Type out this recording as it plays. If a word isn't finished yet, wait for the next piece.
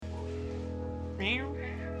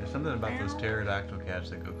There's something about those pterodactyl cats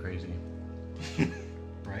that go crazy.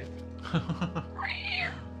 Right?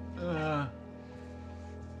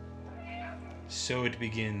 So it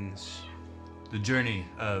begins. The journey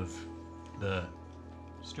of the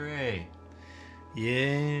stray.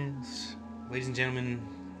 Yes. Ladies and gentlemen,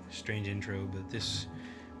 strange intro, but this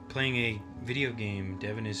playing a video game.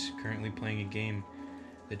 Devin is currently playing a game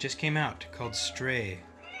that just came out called Stray.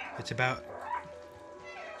 It's about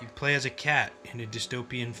you play as a cat in a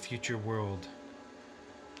dystopian future world.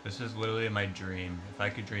 This is literally my dream. If I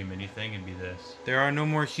could dream anything, it'd be this. There are no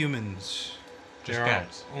more humans. Just there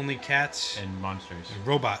cats. Are only cats And monsters. and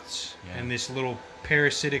robots. Yeah. And this little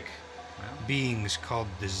parasitic Well, beings called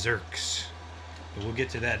the Zerks. But we'll get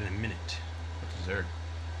to that in a minute. what's a Zerg?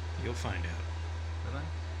 You'll find out. Will I?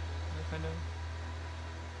 Will I find out?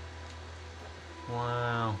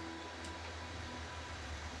 Wow.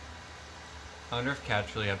 I wonder if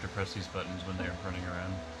cats really have to press these buttons when they're running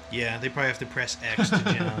around. Yeah, they probably have to press X to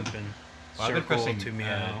jump and Well, I've been circle pressing to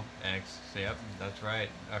meow. X. So, yep, that's right.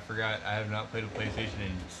 I forgot. I have not played a PlayStation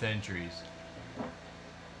in centuries.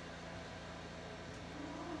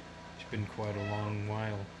 It's been quite a long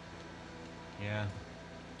while. Yeah.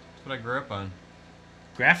 That's what I grew up on.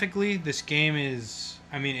 Graphically, this game is...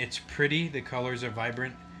 I mean, it's pretty. The colors are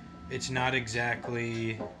vibrant. It's not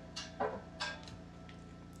exactly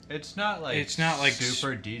It's not like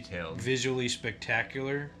super detailed, visually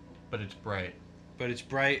spectacular, but it's bright. but it's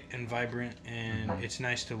bright and vibrant, and it's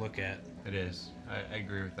nice to look at. It is. I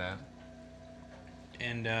agree with that.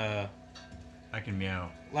 And, I can meow.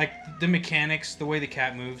 like, the mechanics, the way the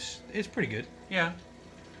cat moves, it's pretty good. Yeah.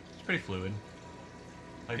 It's pretty fluid.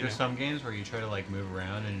 Like, You there's know. some games where you try to, like, move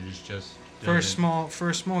around and it just For a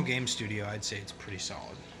doesn't- small game studio, I'd say it's pretty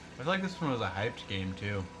solid. I feel like this one was a hyped game,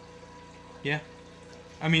 too. Yeah.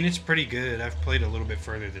 I mean, it's pretty good. I've played a little bit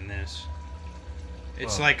further than this.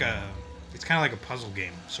 It's Well, like a... It's kind of like a puzzle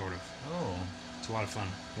game, sort of. Oh. It's a lot of fun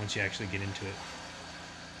once you actually get into it.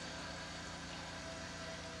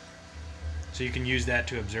 So you can use that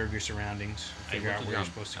to observe your surroundings, figure Able out to where you're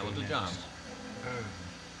jump. supposed to Able go to next. jump.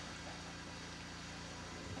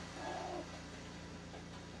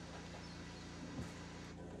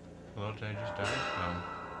 Well, did I just die?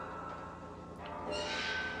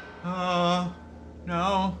 No.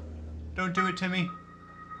 No. Don't do it, Timmy.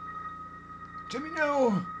 Timmy,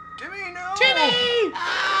 no. Timmy, no. Timmy!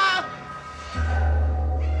 Ah!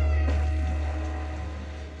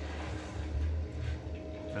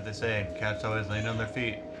 What they say, cats always land on their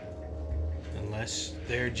feet. Unless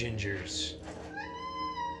they're gingers.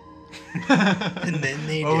 And then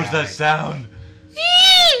they What was die. that sound?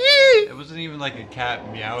 It wasn't even like a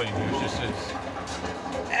cat meowing. It was just a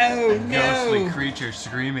Oh ghostly no! creature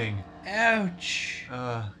screaming. Ouch!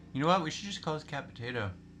 You know what? We should just call this cat Potato.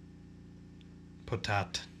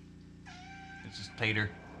 Potat. It's just Tater.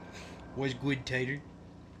 What's good, Tater?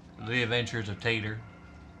 The adventures of Tater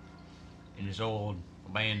in his old,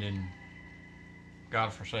 abandoned,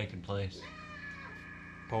 godforsaken place.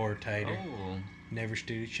 Poor Tater. Oh, Never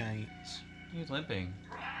stood a chance. he's limping.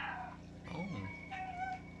 Oh.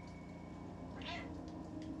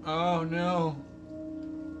 Oh no.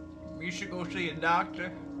 You should go see a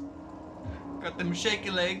doctor. Got them shaky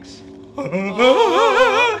legs.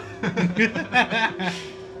 Oh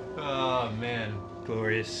man.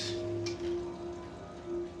 Glorious.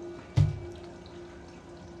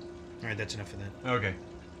 Alright, that's enough of that. Okay.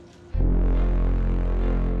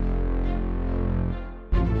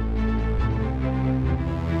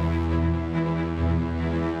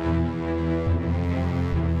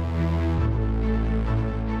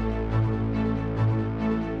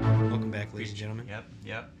 Welcome back, ladies and gentlemen.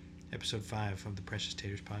 Yep. Episode 5 of the Precious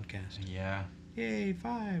Taters podcast. Yeah. Yay,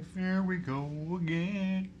 5. Here we go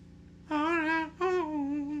again.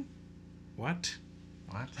 What?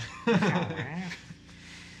 What?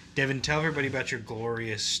 Devin, tell everybody about your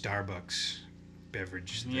glorious Starbucks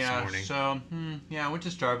beverage this morning. So, I went to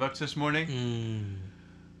Starbucks this morning. Mm,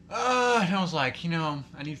 And I was like,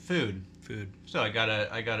 I need food. food. So I got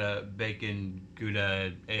a bacon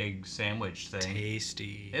Gouda egg sandwich thing.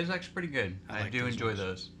 Tasty. It was actually pretty good. I I like do those enjoy ones.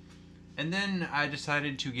 those. And then I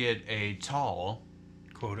decided to get a tall,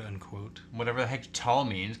 Quote unquote. whatever the heck tall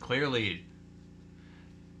means. Clearly,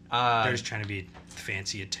 They're just trying to be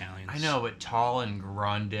fancy Italians. I know, but tall and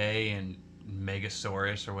grande and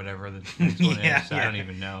Megasaurus or whatever the next one Yeah, is. I don't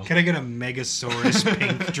even know. Can I get a Megasaurus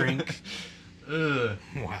pink drink? Ugh.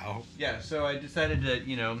 Wow. Yeah, so I decided to,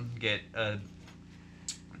 get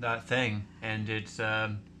that thing, and it's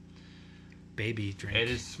Baby drink. it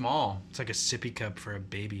is small. It's like a sippy cup for a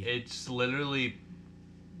baby. It's literally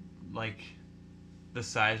like the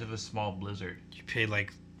size of a small blizzard. You paid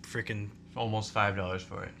like freaking Almost $5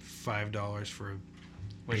 for it. $5 for a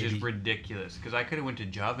Which baby. is ridiculous. Because I could have went to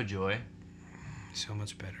Java Joy. So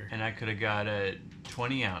much better. And I could have got a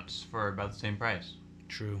 20 ounce for about the same price.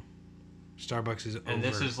 True. Starbucks is over. And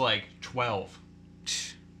this is like 12.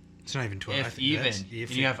 It's not even 12. If even. And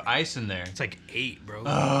you have ice in there. It's like 8, bro.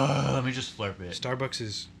 Let me just slurp it. Starbucks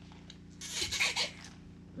is...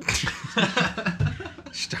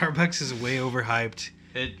 Starbucks is way overhyped.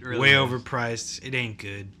 It really way is. overpriced. It ain't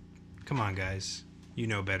good. Come on, guys. You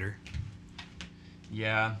know better.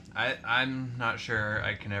 Yeah, I'm not sure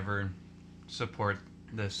I can ever support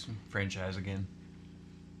this franchise again.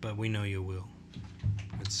 But we know you will.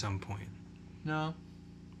 At some point. No.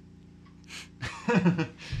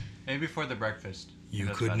 Maybe for the breakfast. You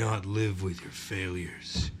That's could better. not live with your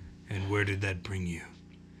failures. And where did that bring you?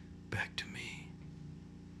 Back to me.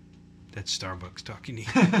 That's Starbucks talking to you.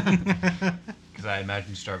 Because I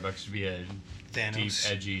imagine Starbucks to be a Thanos.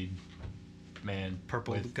 deep, edgy man.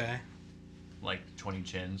 Purple with guy. like 20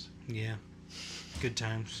 chins. Yeah. Good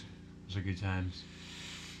times. Those are good times.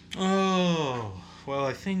 Oh, well,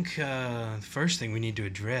 I think the first thing we need to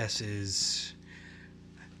address is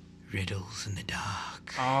riddles in the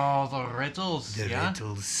dark. Oh, the riddles. The yeah?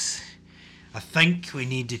 riddles. I think we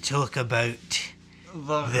need to talk about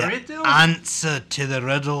The the riddles? answer to the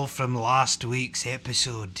riddle from last week's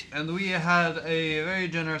episode. And we had a very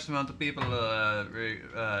generous amount of people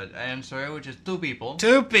answer, which is 2 people.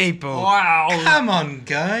 2 people. Wow. Come on,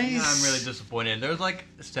 guys. I'm really disappointed. There was like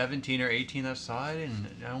 17 or 18 that saw it, and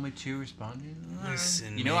only 2 responded.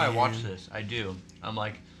 Listen, you know, I watched man. this. I do. I'm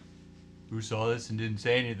like, who saw this and didn't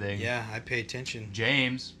say anything? Yeah, I pay attention.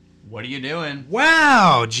 James, what are you doing?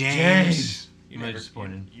 Wow, James. I'm really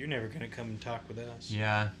disappointed. You're never going to come and talk with us.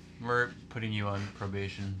 Yeah, we're putting you on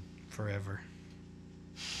probation. Forever.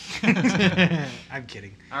 I'm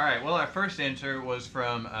kidding. All right. Well, our first answer was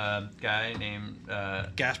from a guy named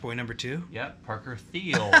Gas Boy number 2. yep, Parker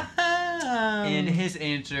Thiel. And his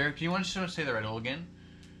answer. Do you want to say the riddle again?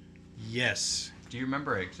 Yes. Do you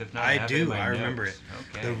remember it? 'Cause if not, I have it in do. my I remember notes.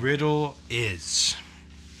 it. Okay. The riddle is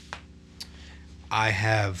I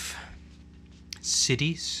have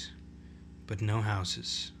cities, but no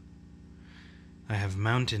houses. I have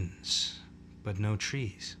mountains, but no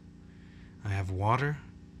trees. I have water,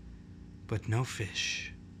 but no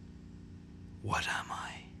fish. What am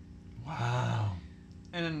I? Wow.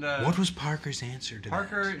 And What was Parker's answer to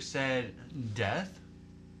Parker said death.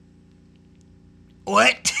 that?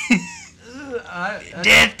 What?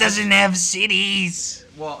 Death doesn't have cities.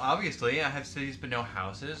 Well, obviously, I have cities but no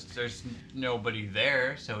houses. There's nobody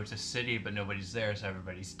there, so it's a city but nobody's there, so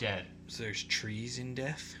everybody's dead. So there's trees in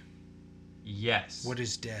death? Yes. What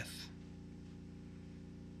is death?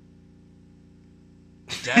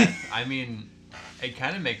 Death? I mean, it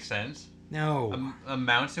kind of makes sense. No. A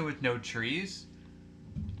mountain with no trees.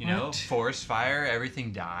 You know, What? forest fire,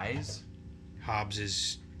 everything dies. Hobbs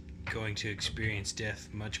is going to experience death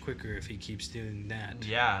much quicker if he keeps doing that.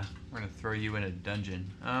 Yeah, we're gonna throw you in a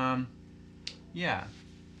dungeon. Yeah.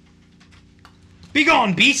 Be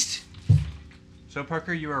gone, beast! So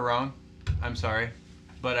Parker, you were wrong. I'm sorry,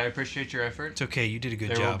 but I appreciate your effort. It's okay, you did a good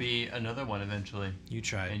There job. will be another one eventually, You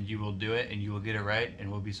tried. and you will do it, and you will get it right, and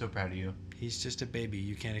we'll be so proud of you. He's just a baby.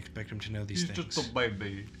 You can't expect him to know these He's things. just a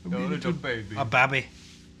baby. No, little baby. A baby.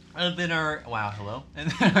 And then our hello.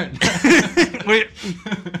 And then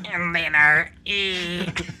And then our...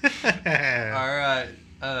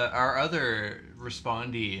 our other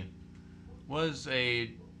respondee was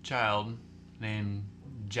a child named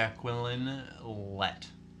Jacqueline Lett.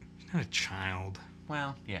 Not a child.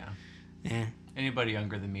 Well, yeah. Eh. Anybody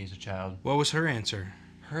younger than me is a child. What was her answer?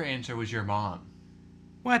 Her answer was your mom.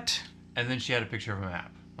 What? And then she had a picture of a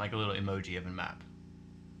map, like a little emoji of a map.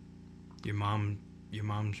 Your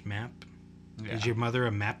mom's map? Yeah. Is your mother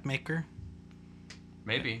a map maker?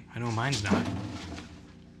 Maybe. I know mine's not.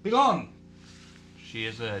 Be gone! She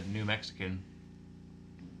is a New Mexican.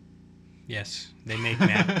 Yes, they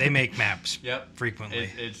make maps Yep. frequently.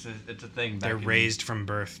 It's a thing. They're back in- raised from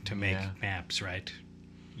birth to make Yeah. maps, right?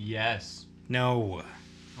 Yes. No.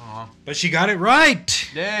 Aw. But she got it right!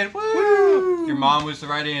 Dad, woo! Your mom was the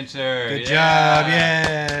right answer. Good Yeah. job,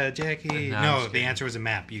 yeah, Jackie. No, I'm No, just the kidding. answer was a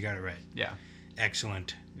map. You got it right. Yeah.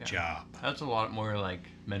 Excellent Yeah. job. That's a lot more like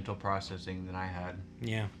mental processing than I had.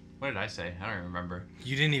 Yeah. What did I say? I don't remember.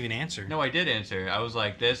 You didn't even answer. No, I did answer. I was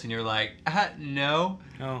like this, and you're like, no.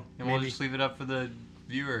 Oh, And we'll maybe. just leave it up for the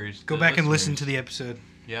viewers. Go the back and listen listeners. to the episode.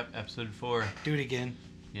 Yep, episode 4. Do it again.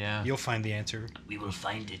 Yeah. You'll find the answer. We will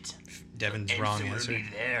find it. Devin's wrong answer.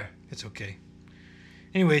 there. It's okay.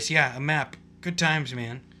 Anyways, yeah, a map. Good times,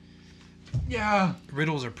 man. Yeah.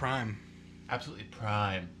 Riddles are prime. Absolutely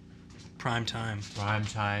prime. Prime time. Prime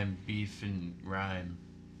time, beef and rhyme.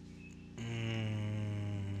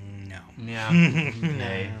 No. Yeah.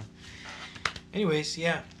 Okay. No. Anyways,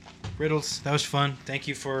 yeah. Riddles. That was fun. Thank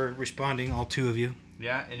you for responding, all two of you.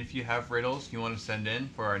 Yeah, and if you have riddles you want to send in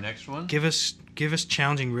for our next one, Give us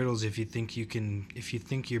challenging riddles if you think you can. If you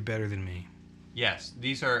think you're better than me. yes,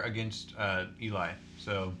 these are against Eli,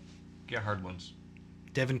 so get hard ones.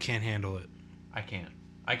 Devin can't handle it. I can't.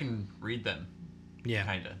 I can read them. Yeah.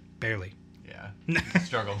 Kinda. Barely. Yeah.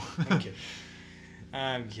 Struggle. I'm kidding.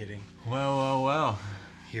 I'm kidding. Well.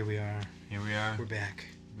 Here we are. Here we are. We're back.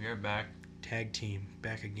 We are back. Tag team.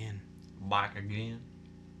 Back again. Back again.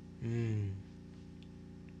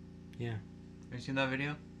 Yeah. Have you seen that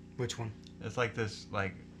video? Which one? It's like this,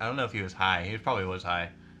 like, I don't know if he was high. He probably was high.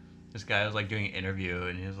 This guy was, like, doing an interview,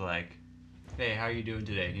 and he was like, hey, how are you doing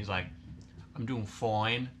today? And he's like, I'm doing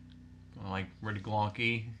fine. I'm like, really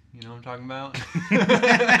glonky. You know what I'm talking about?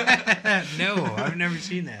 No, I've never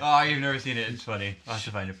seen that. Oh, you've never seen it. It's funny. I'll have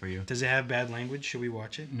to find it for you. Does it have bad language? Should we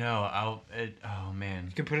watch it? No, oh, man.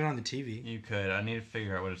 You can put it on the TV. You could. I need to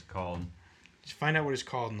figure out what it's called. Just find out what it's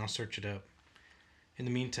called, and I'll search it up. In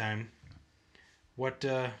the meantime, what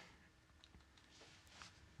have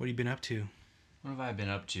you been up to? What have I been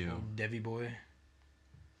up to? Old Devi boy.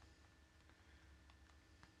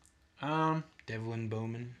 Devlin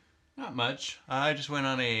Bowman. Not much. I just went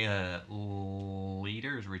on a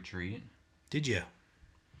leaders retreat. Did you?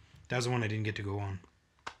 That was the one I didn't get to go on.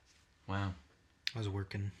 Wow. I was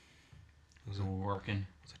working. I was a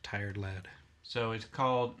tired lad. So it's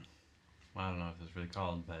called, well, I don't know if it's really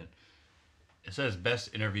called, but it says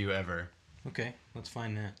best interview ever. Okay, let's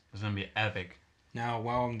find that. It's going to be epic. Now,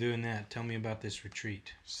 while I'm doing that, tell me about this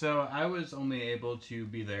retreat. So I was only able to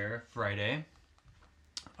be there Friday,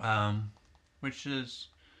 which is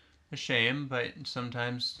a shame, but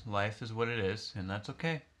sometimes life is what it is, and that's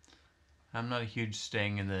okay. I'm not a huge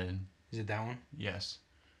staying in the... Is it that one? Yes.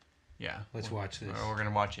 Yeah. Let's watch this. We're going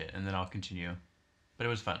to watch it, and then I'll continue. But it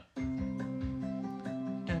was fun.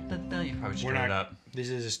 Dun, dun, dun. You probably should turn it up. This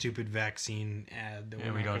is a stupid vaccine ad that Yeah,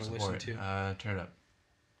 we're we not don't going to listen support. to. Turn it up.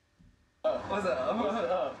 What's up?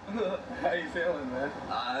 What's up? How you feeling, man?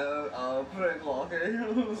 I'm pretty lucky.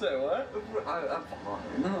 Say what? I'm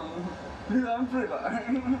fine. I'm pretty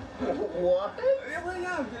fine. What? Yeah,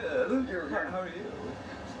 I'm good. How are you?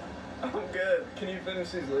 I'm good. Can you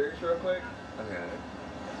finish these lyrics real quick? Okay.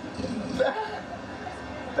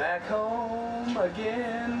 Back home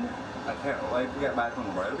again. I can't wait to get back on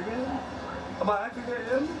the road again. Back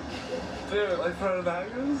again? Dude, like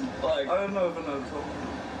Pterodactyls? Like, I don't know if I know the song.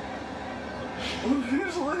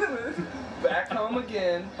 Who's living? Back home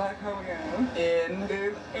again. Back home again. In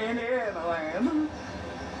Indiana land.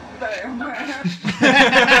 Damn, man.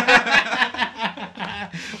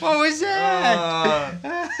 What was that?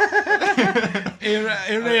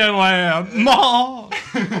 Indian land. Mom.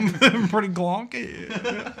 I'm pretty glonky.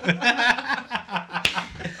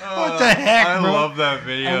 What the heck, bro? I love that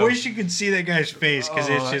video. I wish you could see that guy's face because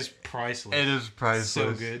it's just priceless. It is priceless.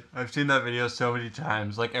 So good. I've seen that video so many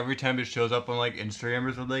times. Like every time it shows up on like Instagram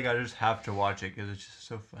or something, I just have to watch it because it's just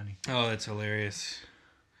so funny. Oh, that's hilarious.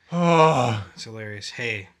 Oh. It's hilarious.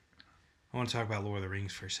 Hey, I want to talk about Lord of the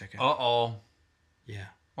Rings for a second. Uh-oh. Yeah.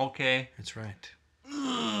 Okay. That's right.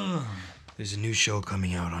 There's a new show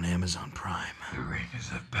coming out on Amazon Prime. The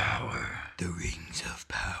Rings of Power. The Rings of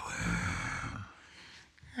Power.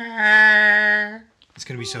 It's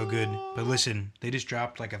gonna be so good. But listen, they just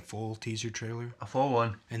dropped like a full teaser trailer. A full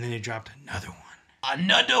one. And then they dropped another one.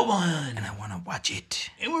 Another one. And I want to watch it.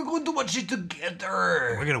 And we're going to watch it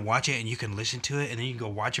together. We're gonna watch it and you can listen to it and then you can go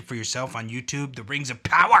watch it for yourself on YouTube. The Rings of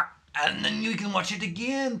Power. And then you can watch it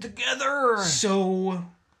again together. So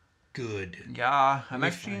good. Yeah, I'm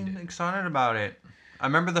actually excited about it. I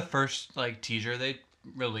remember the first like teaser they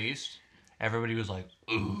released. Everybody was like,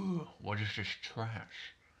 "Ooh, what is this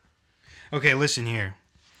trash?" Okay, listen here.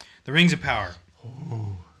 The Rings of Power.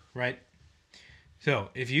 Ooh. Right? So,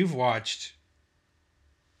 if you've watched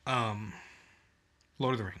Lord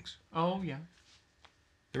of the Rings. Oh, yeah.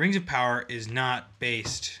 The Rings of Power is not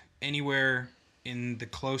based anywhere in the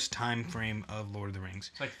close time frame of Lord of the Rings.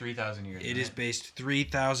 It's like 3,000 years. It is based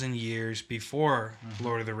 3,000 years before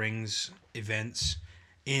Lord of the Rings events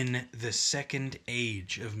in the Second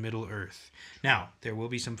Age of Middle-earth. Now, there will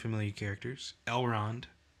be some familiar characters. Elrond,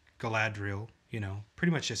 Galadriel, you know,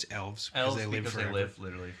 pretty much just elves. Elves because they live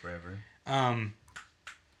literally forever.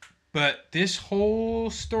 But this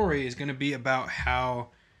whole story is going to be about how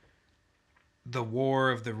the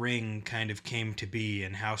War of the Ring kind of came to be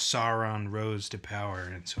and how Sauron rose to power.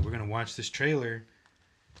 And so we're going to watch this trailer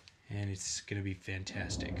and it's gonna be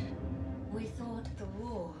fantastic. We thought the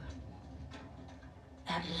war,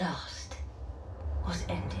 at last, was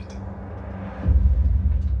ended.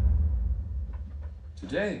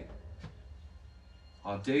 Today,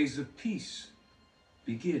 our days of peace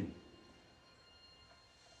begin.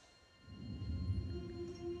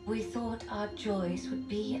 We thought our joys would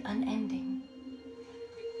be unending.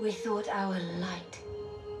 We thought our light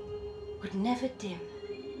would never dim.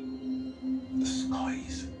 The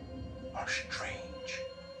skies are strange.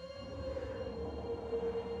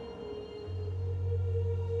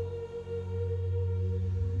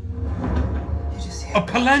 You just hear A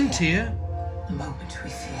Palantir? the moment we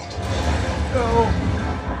feared.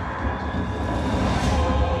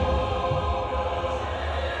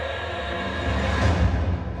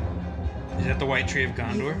 Is that the White Tree of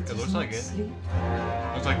Gondor? It looks like it. Sleep.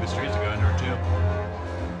 Looks like the streets are going there too.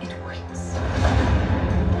 It waits.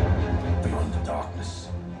 Beyond the darkness,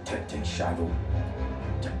 tempting shadow,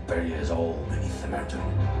 to bury us all beneath the mountain.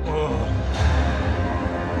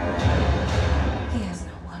 He has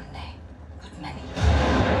no one name, but many.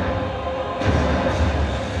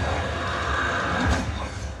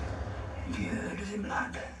 If you heard of him,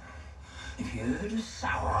 lad, if you heard of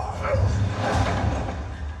Sauron,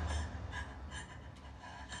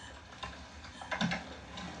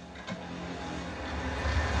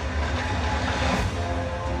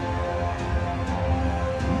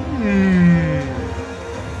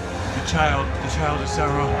 The child is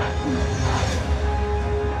Sauron.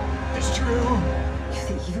 It's true. If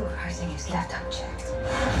the evil rising is left unchecked,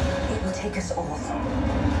 it will take us all.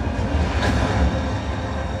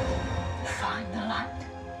 Find the light,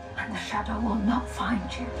 and the shadow will not find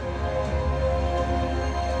you.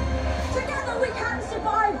 Together we can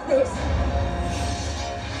survive this.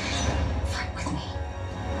 Fight with me.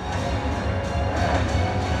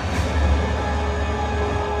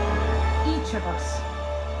 Each of us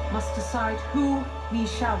must decide who we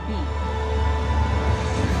shall be.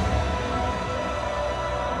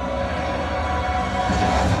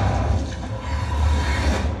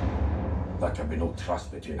 there can be no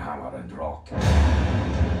trust between hammer and rock.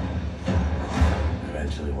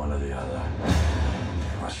 Eventually, one or the other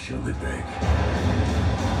must surely break.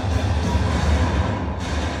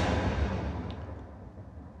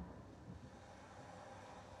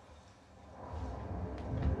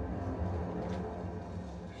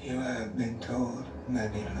 You have been told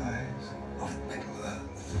many lies of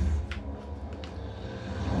Middle-earth.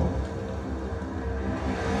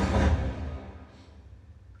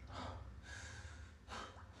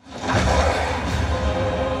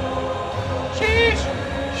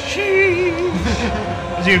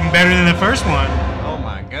 It's even better than the first one. Oh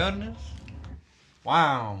my goodness.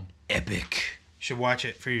 Wow. Epic. You should watch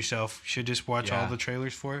it for yourself. You should just watch all Yeah. the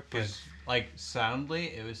trailers for it. But 'Cause, like, soundly,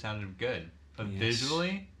 it sounded good. But Yes.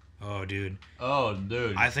 visually, oh, dude, oh,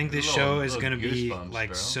 dude. I think this Little- show is little gonna be goosebumps, like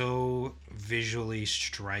bro. so visually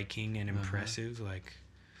striking and impressive. Like,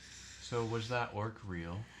 So was that orc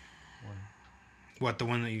real? what, the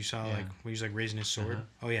one that you saw, Yeah. like where he's like raising his sword? Uh-huh.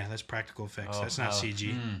 Oh yeah, that's practical effects. Oh, That's not oh,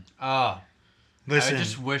 CG. Oh, Listen, I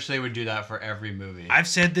just wish they would do that for every movie. I've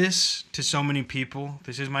said this to so many people.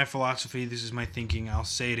 This is my philosophy. This is my thinking. I'll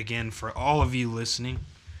say it again for all of you listening.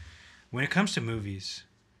 When it comes to movies,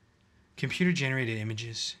 computer generated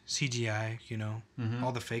images, CGI,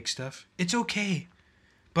 all the fake stuff, it's okay,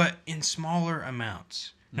 but in smaller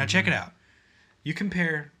amounts. Now check it out. You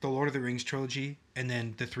compare the Lord of the Rings trilogy and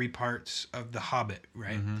then the 3 parts of The Hobbit,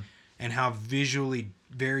 right? And how visually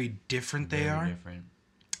very different they Very are. different.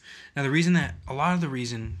 Now, a lot of the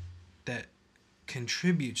reason that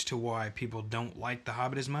contributes to why people don't like The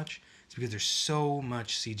Hobbit as much is because there's so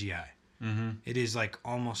much CGI. It is like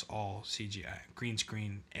almost all CGI, green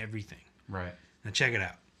screen, everything. Right. Now, check it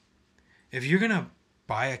out. If you're going to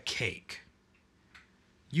buy a cake,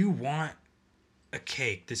 you want a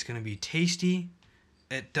cake that's going to be tasty.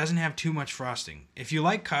 It doesn't have too much frosting. If you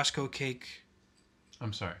like Costco cake,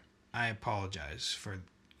 I'm sorry. I apologize for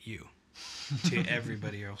you to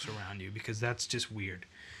everybody else around you, because that's just weird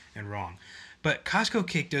and wrong. But Costco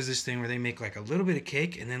cake does this thing where they make like a little bit of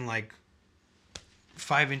cake and then like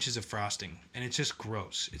 5 inches of frosting, and it's just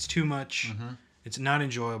gross. It's too much. It's not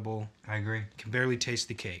enjoyable. I agree. You can barely taste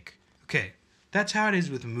the cake. Okay, that's how it is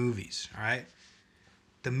with movies, all right?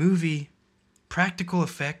 The movie, practical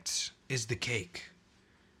effects is the cake,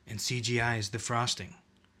 and CGI is the frosting.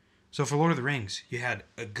 So for Lord of the Rings, you had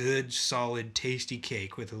a good, solid, tasty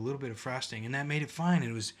cake with a little bit of frosting, and that made it fine.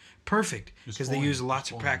 It was perfect because they fine. used lots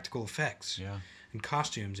It's of fine. practical effects Yeah. and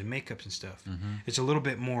costumes and makeups and stuff. It's a little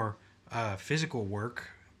bit more physical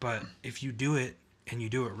work, but if you do it and you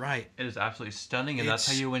do it right. It is absolutely stunning, and that's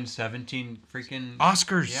how you win 17 freaking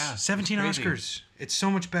Oscars. Yeah, 17 it's crazy. Oscars. It's so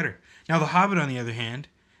much better. Now, The Hobbit, on the other hand,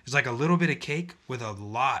 is like a little bit of cake with a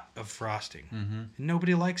lot of frosting. Mm-hmm. And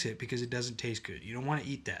nobody likes it because it doesn't taste good. You don't want to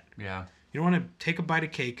eat that. Yeah. You don't want to take a bite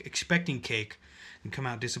of cake, expecting cake, and come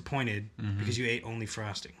out disappointed because you ate only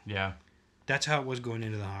frosting. Yeah. That's how it was going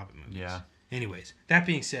into the Hobbit movies. Yeah. Anyways, that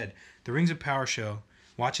being said, the Rings of Power show,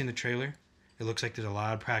 watching the trailer, it looks like there's a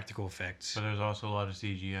lot of practical effects. But there's also a lot of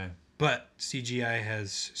CGI. But CGI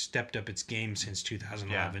has stepped up its game since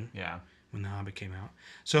 2011 Yeah. when The Hobbit came out.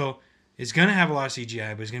 So it's going to have a lot of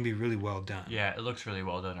CGI, but it's going to be really well done. Yeah, it looks really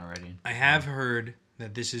well done already. I have heard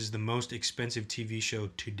that this is the most expensive TV show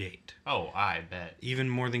to date. Oh, I bet. Even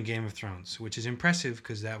more than Game of Thrones, which is impressive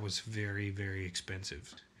because that was very, very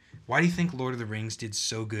expensive. Why do you think Lord of the Rings did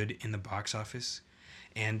so good in the box office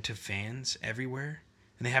and to fans everywhere?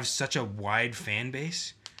 And they have such a wide fan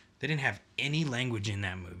base. They didn't have any language in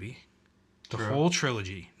that movie. The True. whole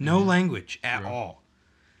trilogy. No language at True. all.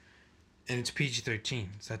 And it's PG-13,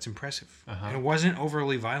 so that's impressive. Uh-huh. And it wasn't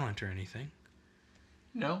overly violent or anything.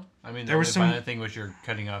 No. I mean, There the was only some- violent thing was you're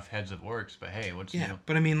cutting off heads of orcs, but hey, what's Yeah, new?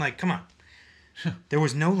 but I mean, like, come on. There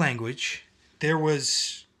was no language. There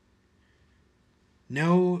was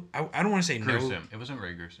no... I don't want to say no... Gruesome. It wasn't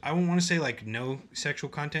very gruesome. I wouldn't want to say, like, no sexual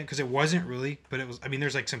content, because it wasn't really, but it was... I mean,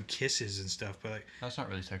 there's, like, some kisses and stuff, but, like... That's not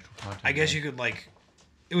really sexual content. I guess though. you could, like...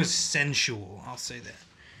 It was sensual, I'll say that.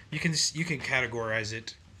 You can categorize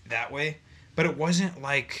it that way, but it wasn't,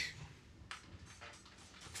 like...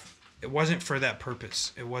 It wasn't for that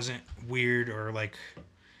purpose. It wasn't weird or, like,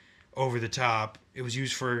 over the top. It was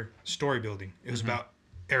used for story building. It was about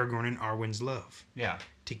Aragorn and Arwen's love Yeah.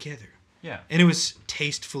 together. Yeah. And it was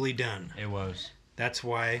tastefully done. It was. That's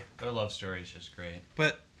why... Their love story is just great.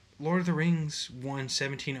 But Lord of the Rings won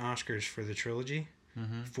 17 Oscars for the trilogy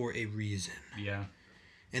for a reason. Yeah.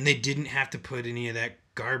 And they didn't have to put any of that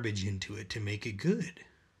garbage into it to make it good.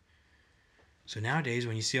 So nowadays,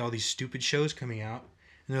 when you see all these stupid shows coming out,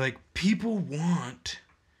 and they're like, people want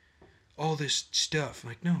all this stuff. I'm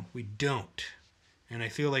like, no, we don't. And I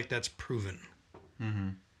feel like that's proven.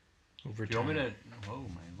 Over Do you time. want me to... Oh,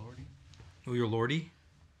 my lordy. Oh, your lordy?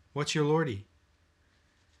 What's your lordy?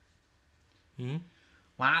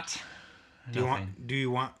 What? Do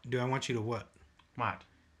I want you to what? What?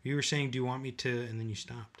 You were saying, do you want me to, and then you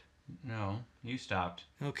stopped. No. You stopped.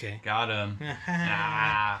 Okay. Got him.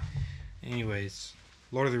 Ah. Anyways,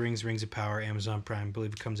 Lord of the Rings, Rings of Power, Amazon Prime. I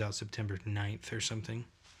believe it comes out September 9th or something.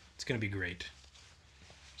 It's going to be great.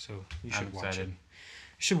 So you should I'm watch it. excited. You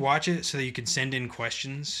should watch it so that you can send in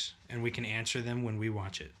questions and we can answer them when we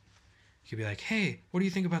watch it. You could be like, hey, what do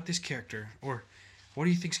you think about this character? Or what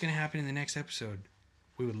do you think's going to happen in the next episode?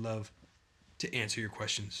 We would love to answer your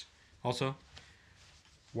questions. Also,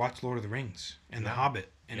 watch Lord of the Rings and The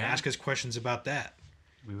Hobbit and ask us questions about that.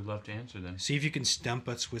 We would love to answer them. See if you can stump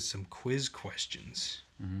us with some quiz questions.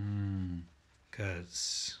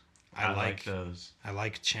 Because I like those. I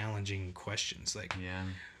like challenging questions. Like, Yeah.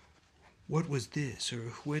 what was this? Or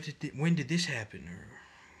when did this happen? Or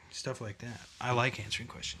stuff like that. I like answering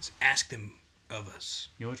questions. Ask them of us.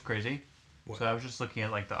 You know what's crazy? What? So I was just looking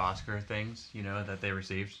at like the Oscar things, you know, that they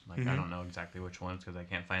received. Like I don't know exactly which ones because I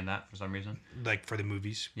can't find that for some reason. Like for the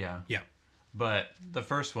movies. Yeah. Yeah. But the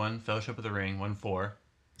first one, Fellowship of the Ring, won 4.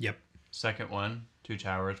 Yep. Second one, Two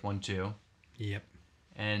Towers, won 2. Yep.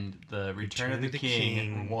 And the Return of the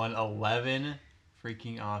King won 11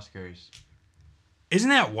 freaking Oscars. Isn't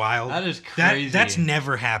that wild? That is crazy. That's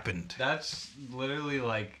never happened. That's literally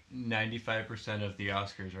like 95% of the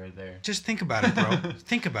Oscars right there. Just think about it, bro.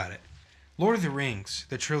 Think about it. Lord of the Rings,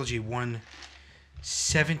 the trilogy, won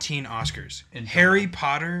 17 Oscars. In Harry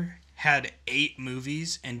Potter had 8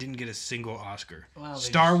 movies and didn't get a single Oscar. Well, they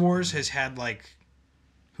Star just- Wars has had, like,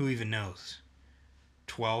 who even knows?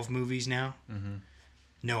 12 movies now?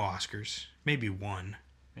 No Oscars. Maybe 1.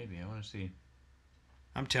 Maybe, I want to see.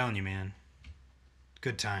 I'm telling you, man.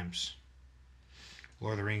 Good times.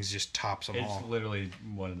 Lord of the Rings just tops them all. It's literally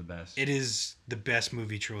one of the best. It is the best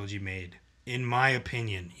movie trilogy made, in my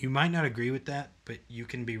opinion. You might not agree with that, but you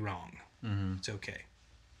can be wrong. It's okay.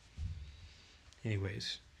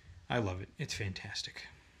 Anyways, I love it. It's fantastic.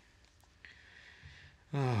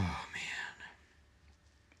 Oh, man.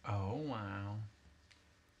 Oh, wow.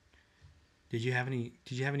 Did you have any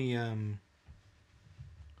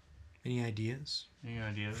ideas Any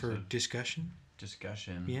ideas for of discussion?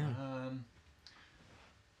 discussion? Yeah.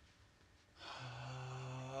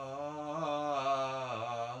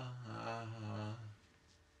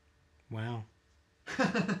 Wow.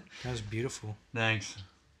 That was beautiful. Thanks.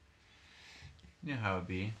 You know how it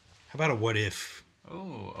be. How about a what if?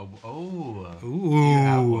 Ooh,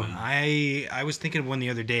 have one. I was thinking of one the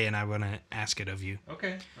other day, and I want to ask it of you.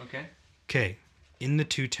 Okay. Okay, in the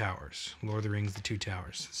Two Towers, Lord of the Rings: The Two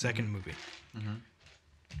Towers, second movie.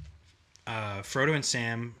 Frodo and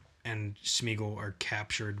Sam and Smeagol are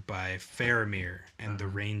captured by Faramir and the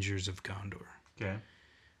Rangers of Gondor. Okay.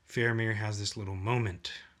 Faramir has this little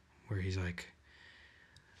moment where he's like,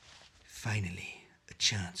 "Finally, a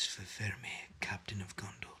chance for Faramir, Captain of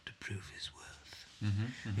Gondor, to prove his worth."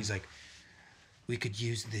 He's like, "We could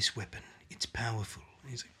use this weapon. It's powerful."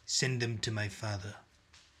 He's like, "Send them to my father,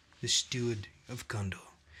 the steward of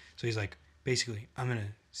Gondor." So he's like, basically, I'm going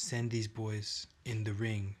to send these boys in the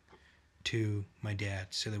ring to my dad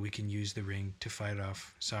so that we can use the ring to fight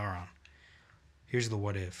off Sauron. Here's the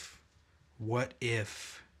what if. What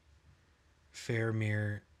if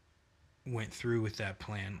Faramir went through with that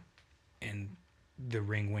plan and the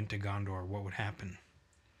ring went to Gondor? What would happen?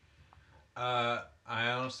 I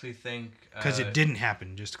honestly think... Because it didn't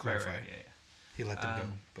happen, just to clarify. Right, yeah. He let them go.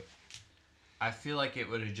 But I feel like it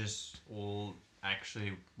would have just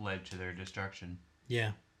actually led to their destruction.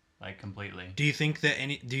 yeah. Like, completely. Do you think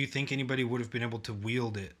anybody would have been able to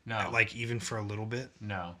wield it? No. Like, even for a little bit?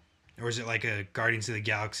 No. Or is it like a Guardians of the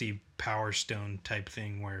Galaxy Power Stone type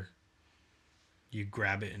thing where you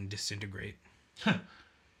grab it and disintegrate?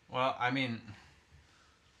 Well, I mean,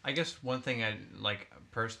 I guess one thing I, like,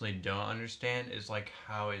 personally don't understand is, like,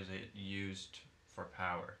 how is it used for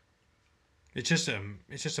power? It's just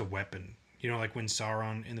a weapon. You know, like when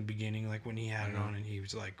Sauron in the beginning, like when he had it on and he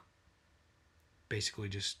was like basically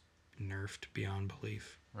just nerfed beyond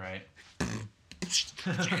belief. Right.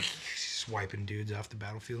 Swiping dudes off the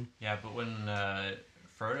battlefield. Yeah, but when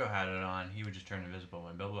Frodo had it on, he would just turn invisible.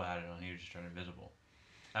 When Bilbo had it on, he would just turn invisible.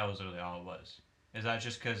 That was literally all it was. Is that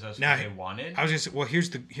just because that's what they wanted? I was just well. Here's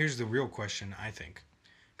the real question. I think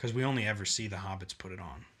because we only ever see the hobbits put it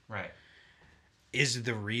on. Right. Is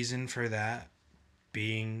the reason for that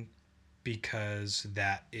being because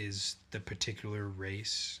that is the particular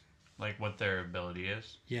race? Like what their ability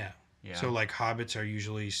is? Yeah. Yeah. So like hobbits are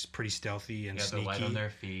usually pretty stealthy and sneaky. They're light on their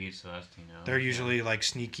feet, so that's They're usually like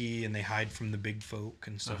sneaky and they hide from the big folk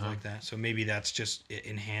and stuff like that. So maybe that's just it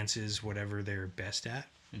enhances whatever they're best at.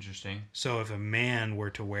 Interesting. So if a man were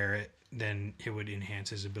to wear it, then it would enhance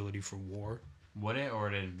his ability for war. Would it, or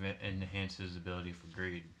would it enhance his ability for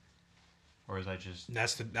greed? Or is that just...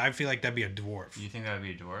 I feel like that'd be a dwarf. You think that would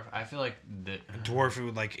be a dwarf? I feel like... A dwarf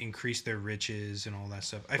would like increase their riches and all that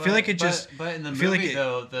stuff. I feel like it just... But in the movie,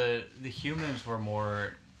 though, the humans were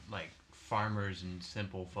more like farmers and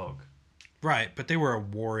simple folk. Right, but they were a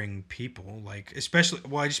warring people. Like, especially...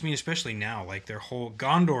 Well, I just mean especially now. Like, their whole...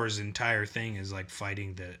 Gondor's entire thing is like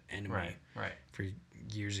fighting the enemy. Right. For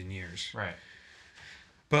years and years. Right.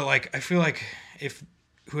 But like, I feel like if...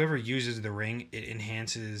 Whoever uses the ring, it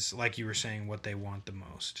enhances, like you were saying, what they want the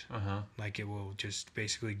most. Like it will just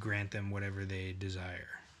basically grant them whatever they desire.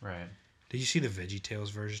 Right. Did you see the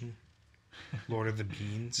VeggieTales version? Lord of the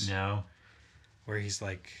Beans? No. Where he's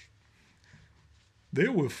like,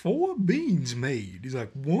 there were 4 beans made. He's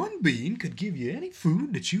like, one bean could give you any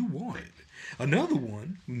food that you wanted. Another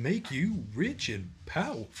one make you rich and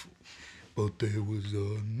powerful. But there was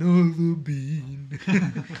another bean.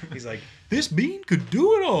 He's like, this bean could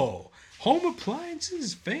do it all. Home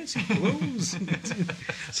appliances, fancy clothes.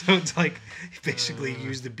 So it's like, basically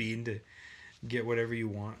use the bean to get whatever you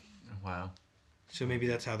want. Wow. So maybe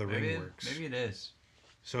that's how the ring works. Maybe it is.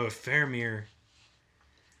 So if Faramir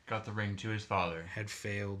got the ring to his father, had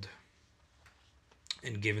failed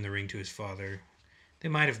and given the ring to his father, they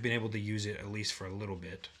might have been able to use it at least for a little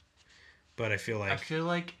bit. But I feel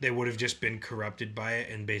like they would have just been corrupted by it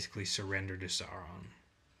and basically surrendered to Sauron.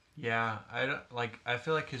 Yeah, I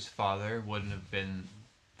feel like his father wouldn't have been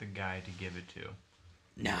the guy to give it to.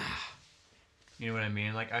 Nah. You know what I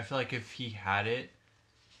mean? Like, I feel like if he had it,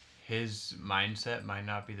 his mindset might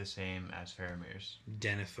not be the same as Faramir's.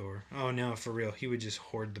 Denethor. Oh no, for real. He would just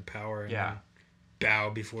hoard the power and then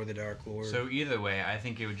bow before the Dark Lord. So either way, I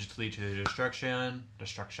think it would just lead to the destruction.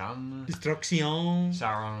 Destruction.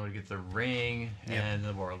 Sauron would get the ring, and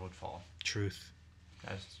the world would fall. Truth.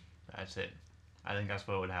 That's it. I think that's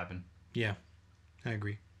what would happen. Yeah, I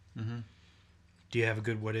agree. Mm-hmm. Do you have a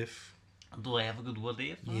good what if? Do I have a good what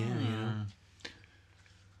if? Yeah.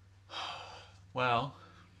 Well,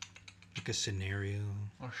 like a scenario.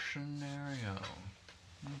 A scenario.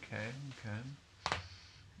 Okay.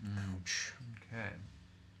 Ouch. Okay.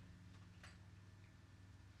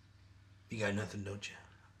 You got nothing, don't you?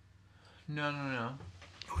 No.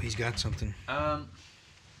 Oh, he's got something.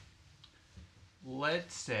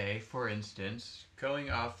 let's say, for instance, going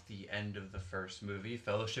off the end of the first movie,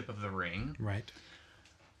 Fellowship of the Ring, Right.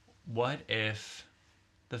 what if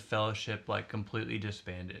the Fellowship, like, completely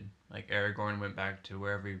disbanded? Like, Aragorn went back to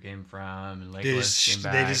wherever he came from, and Legolas came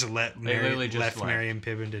back. They just let literally just left left. Merry and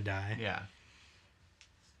Pippin to die. Yeah.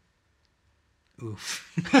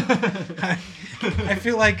 Oof. I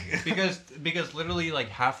feel like because literally, like,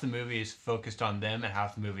 half the movie is focused on them, and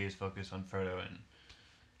half the movie is focused on Frodo and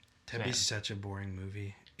that'd be Sam. such a boring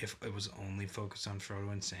movie if it was only focused on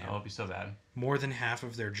Frodo and Sam. Oh, it'd be so bad. More than half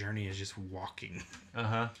of their journey is just walking.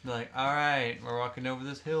 They're like, all right, we're walking over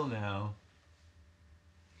this hill now.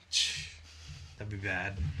 That'd be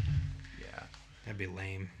bad. Yeah. That'd be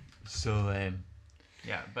lame. So lame.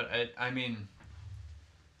 Yeah, but I mean,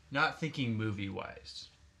 not thinking movie-wise.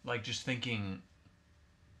 Like, just thinking,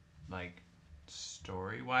 like,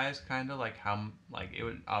 story-wise, kind of. Like, how, like, it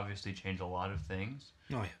would obviously change a lot of things.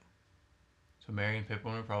 Oh, yeah. So Merry and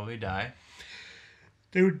Pippin would probably die.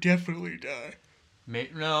 They would definitely die.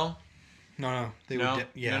 No. No, they No. would.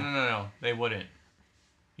 Yeah. No. They wouldn't.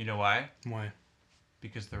 You know why? Why?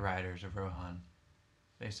 Because the riders of Rohan.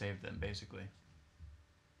 They saved them, basically.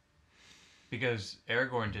 Because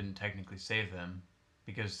Aragorn didn't technically save them.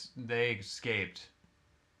 Because they escaped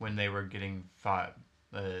when they were getting fought.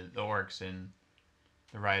 The orcs and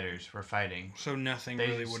the riders were fighting. So nothing They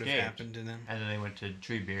really would have escaped. happened to them. And then they went to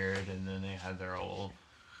Treebeard, and then they had their whole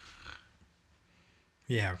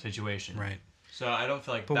Yeah. situation. Right. So I don't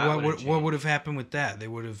feel like But that what would have happened with that? They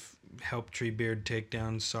would have helped Treebeard take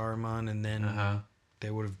down Saruman, and then they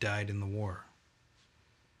would have died in the war.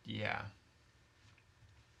 Yeah.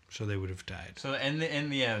 So they would have died. So in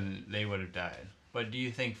the end, they would have died. But do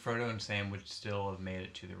you think Frodo and Sam would still have made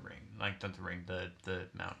it to the ring? Like, not the ring, the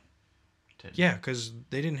mountain. Yeah, because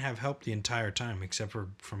they didn't have help the entire time, except for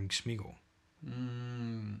from Smeagol.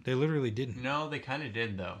 They literally didn't. No, they kind of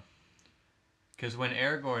did, though. Because when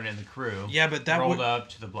Aragorn and the crew but that rolled up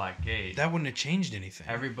to the Black Gate, that wouldn't have changed anything.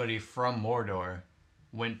 everybody from Mordor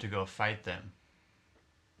went to go fight them.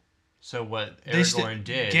 So what Aragorn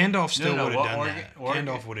did... Gandalf still No, would have what done that.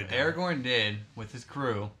 Gandalf would have done it. Aragorn did with his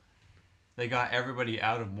crew, they got everybody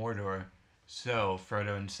out of Mordor so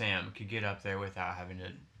Frodo and Sam could get up there without having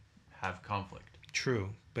to have conflict. True,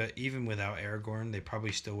 but even without Aragorn, they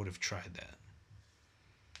probably still would have tried that.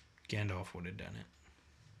 Gandalf would have done it.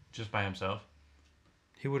 Just by himself?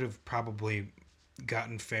 He would have probably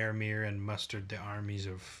gotten Faramir and mustered the armies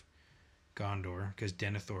of Gondor, because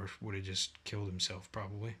Denethor would have just killed himself,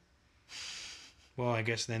 probably. Well, I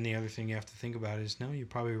guess then the other thing you have to think about is, no, you're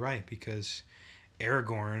probably right, because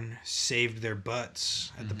Aragorn saved their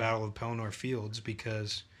butts at the Battle of Pelennor Fields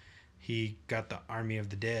because he got the army of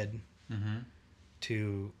the dead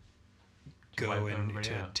to go and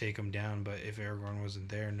to take them down. But if Aragorn wasn't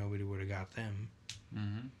there, nobody would have got them.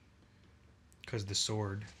 Because the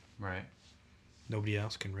sword. Right. Nobody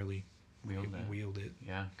else can really wield it.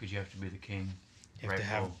 Yeah, because you have to be the king. You have to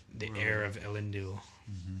have the heir of Elendil.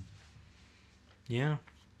 Yeah.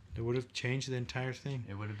 It would have changed the entire thing.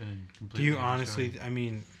 It would have been completely... Do you honestly... I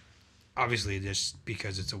mean, obviously just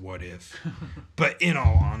because it's a what if. But in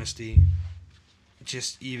all honesty,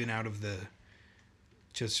 just even out of the...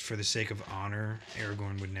 Just for the sake of honor,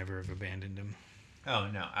 Aragorn would never have abandoned him. Oh,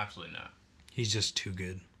 no, absolutely not. He's just too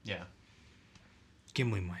good. Yeah.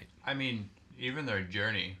 Gimli might. I mean, even their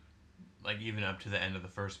journey, like even up to the end of the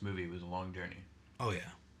first movie, was a long journey. Oh, yeah.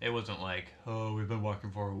 It wasn't like, oh, we've been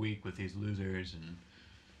walking for a week with these losers and...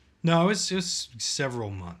 No, it was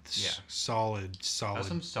several months. Yeah. Solid. That's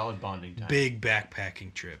some solid bonding time. Big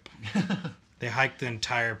backpacking trip. They hiked the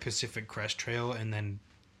entire Pacific Crest Trail, and then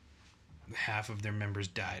half of their members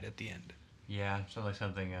died at the end. Yeah, sounds like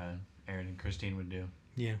something Aaron and Christine would do.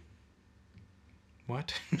 Yeah.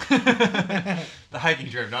 What? The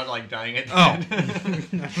hiking trip, not like dying at the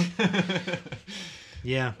end.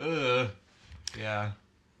 Yeah. Yeah.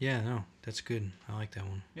 Yeah, no, that's good. I like that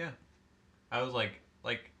one. Yeah. I was like,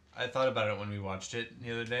 I thought about it when we watched it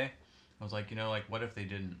the other day. I was like, what if they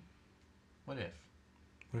didn't? What if?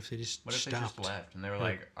 What if they just What if stopped? they just left and they were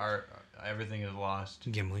like, everything is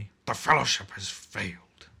lost? Gimli, the Fellowship has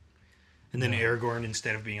failed. And then Aragorn,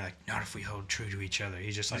 instead of being like, not if we hold true to each other,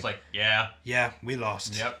 he's just like, yeah, we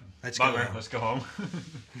lost. yep, Let's bummer, go. let's go home.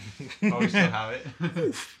 Oh, we still have it.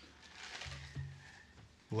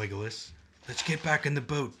 Legolas, let's get back in the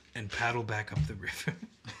boat and paddle back up the river.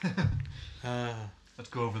 Let's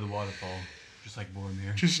go over the waterfall, just like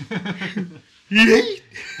Boromir.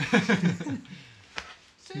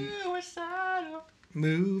 Suicidal.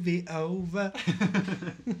 Movie over.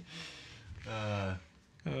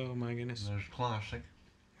 Oh my goodness. There's classic.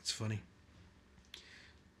 It's funny.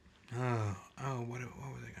 What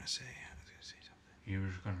was I gonna say? I was gonna say something. You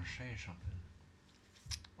was gonna say something.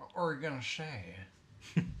 What were you gonna say?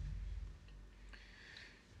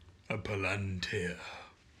 A palantir.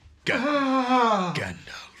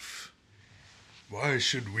 Gandalf. Why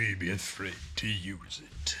should we be afraid to use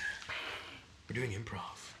it? We're doing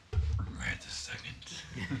improv. Right this second.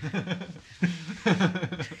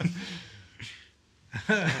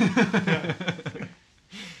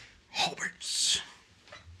 Halberts.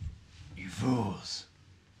 You fools.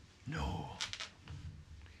 No.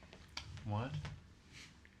 What?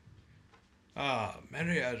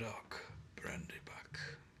 Meriadoc Brandybuck.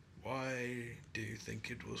 Why do you think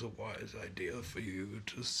it was a wise idea for you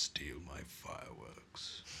to steal my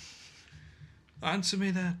fireworks? Answer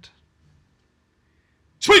me that.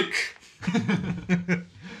 Tweak!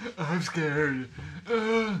 I'm scared.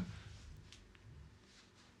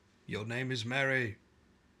 Your name is Mary.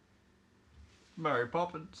 Mary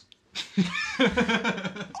Poppins.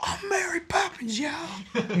 I'm Mary Poppins, y'all.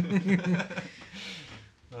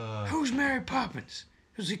 Who's Mary Poppins?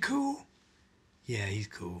 Is he cool? Yeah, he's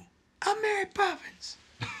cool. I'm Mary Poppins.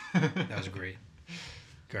 That was great.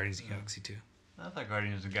 Guardians of the Galaxy 2. I thought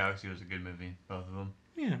Guardians of the Galaxy was a good movie, both of them.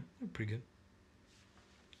 Yeah, they're pretty good.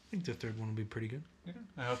 I think the third one will be pretty good. Yeah,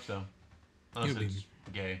 I hope so. Unless It'll be- it's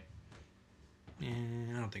gay. Yeah,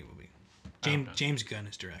 I don't think it will be. don't know. James Gunn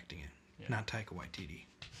is directing it, Yeah. not Taika Waititi.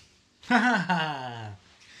 Ha ha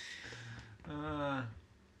ha!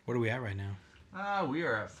 What are we at right now? We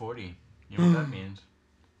are at 40. You know what that means?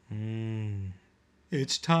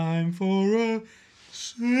 It's time for a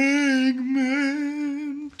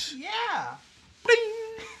segment. Yeah.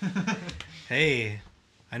 Bling. Hey,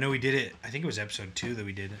 I know we did it. I think it was episode 2 that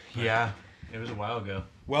we did it. Yeah, it was a while ago.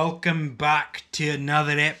 Welcome back to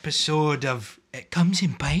another episode of It Comes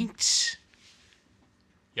in Pints.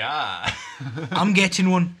 Yeah. I'm getting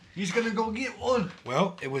one. He's gonna go get one.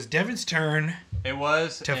 Well, it was Devin's turn It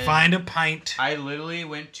was. to and find a pint. I literally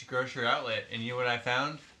went to grocery outlet, and you know what I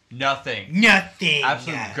found? Nothing. Nothing.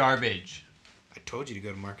 Absolute garbage. I told you to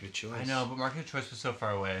go to Market of Choice. I know, but Market of Choice was so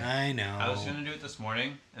far away. I know. I was gonna do it this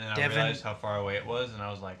morning, and then Devin- I realized how far away it was, and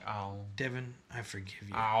I was like, "Ow, Devin, I forgive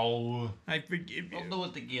you. ow." I forgive Don't you. do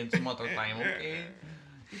it again some other time, okay?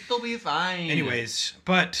 It'll be fine. Anyways,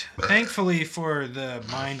 but thankfully for the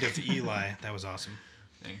mind of Eli, that was awesome.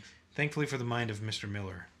 Thanks. Thankfully for the mind of Mr.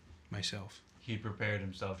 Miller, myself. He prepared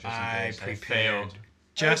himself just in I case. prepared. failed.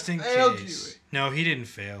 Just in failed case. you. No, he didn't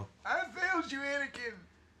fail. I failed you, Anakin.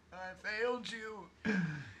 I failed you.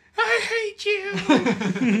 I hate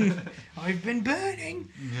you. I've been burning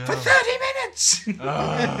for 30 minutes.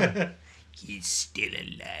 He's still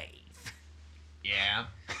alive. Yeah.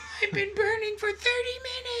 I've been burning for 30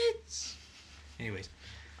 minutes. Anyways.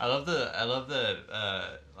 I love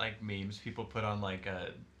the like memes people put on like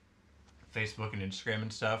Facebook and Instagram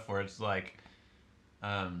and stuff where it's like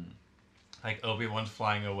Obi-Wan's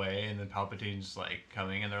flying away and then Palpatine's like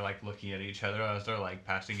coming and they're like looking at each other as they're like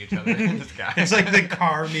passing each other in the sky. It's like the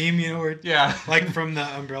car meme, you know, where yeah, like from the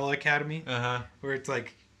Umbrella Academy, where it's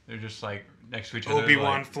like they're just like next to each other.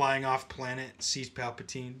 Obi-Wan like... flying off planet, sees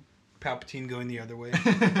Palpatine going the other way.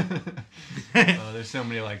 Oh, there's so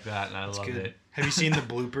many like that, and I loved it. Have you seen the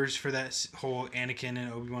bloopers for that whole Anakin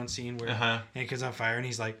and Obi-Wan scene where Anakin's on fire and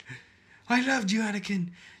he's like, "I loved you, Anakin.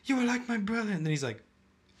 You were like my brother," and then he's like,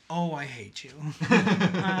 "Oh, I hate you.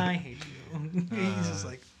 I hate you." He's just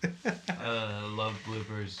like. Love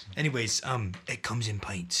bloopers. Anyways, it comes in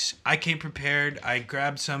pints. I came prepared. I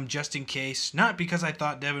grabbed some just in case, not because I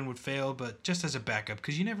thought Devin would fail, but just as a backup,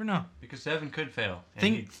 because you never know. Because Devin could fail,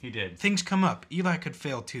 and he did. Things come up. Eli could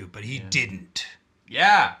fail too, but he didn't.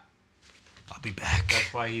 Yeah. I'll be back.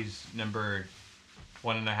 That's why he's number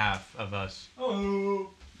 1.5 of us. Oh.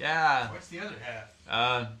 Yeah. What's the other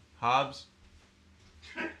half? Hobbs.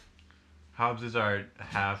 Hobbs is our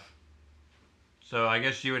half. So I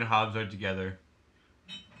guess you and Hobbs are together.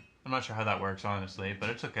 I'm not sure how that works, honestly, but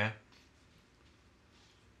it's okay.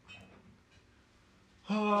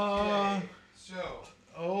 Okay, so.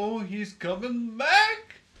 Oh, he's coming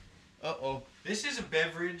back! Uh-oh. This is a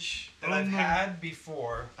beverage that Oh, I've no. had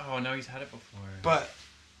before, Oh, no, he's had it before. but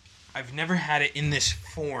I've never had it in this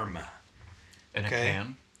form. In okay. a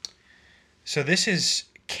can? So this is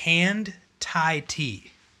canned Thai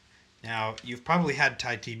tea. Now, you've probably had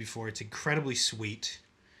Thai tea before. It's incredibly sweet.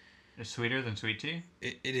 It's sweeter than sweet tea?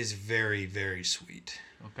 It is very, very sweet.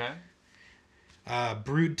 Okay.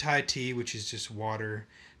 Brewed Thai tea, which is just water,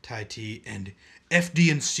 Thai tea, and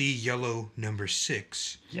FD&C Yellow No.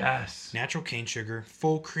 6. Yes. Natural cane sugar,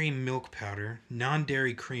 full cream milk powder,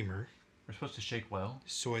 non-dairy creamer, We're supposed to shake well.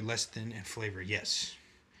 soy less than, and flavor. Yes.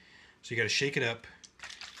 So you got to shake it up.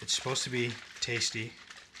 It's supposed to be tasty.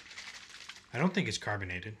 I don't think it's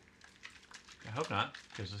carbonated. I hope not,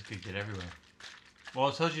 because this could get everywhere. Well,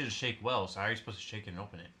 it tells you to shake well, so how are you supposed to shake it and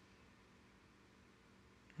open it?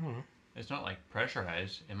 It's not like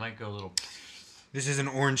pressurized. It might go a little... This is an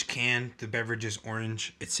orange can. The beverage is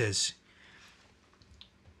orange. It says,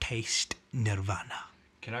 Taste Nirvana.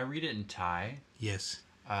 Can I read it in Thai? Yes.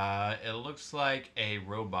 It looks like a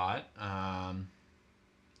robot. A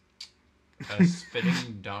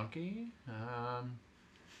spitting donkey.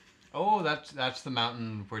 Oh, that's the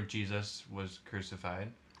mountain where Jesus was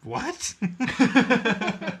crucified. What?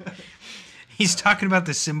 He's talking about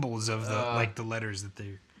the symbols of the the letters that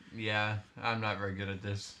they're... Yeah, I'm not very good at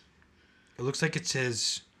this. It looks like it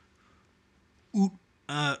says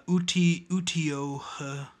Utio.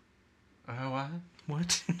 What?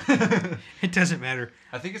 What? It doesn't matter.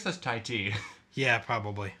 I think it says Thai tea. Yeah,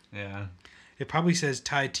 probably. Yeah. It probably says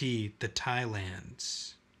Thai tea, the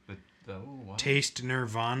Thailands. What? Taste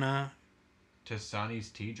Nirvana. Tasani's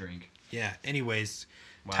tea drink. Yeah. Anyways,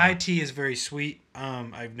 Wow. Thai tea is very sweet.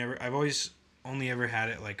 I've always only ever had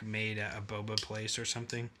it like made at a boba place or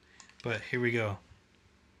something. But here we go.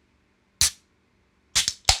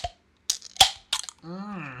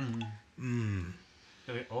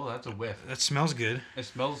 Oh, that's a whiff. That smells good. It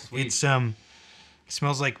smells sweet. It's it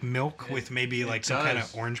smells like milk with maybe like some kind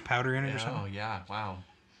of orange powder in it or Oh, something. yeah. Wow.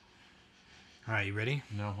 All right, you ready?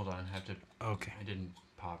 No, hold on. I have to... Okay. I didn't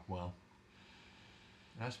pop well.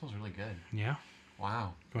 That smells really good. Yeah.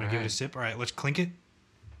 Wow. You want to give it a sip? All right, let's clink it.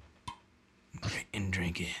 And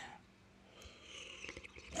drink it.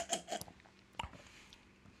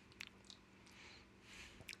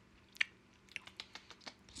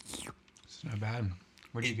 It's not bad.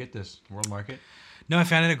 Where did you get this? World Market? No, I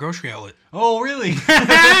found it at a grocery outlet. Oh, really?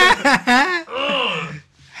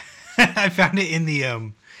 I found it in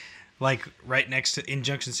the like right next to in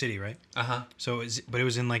Junction City, right? Uh-huh. So it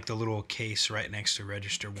was in like the little case right next to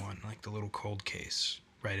register 1, like the little cold case,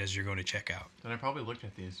 right as you're going to check out. Then I probably looked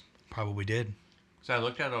at these. Probably did. So I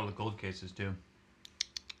looked at all the gold cases too.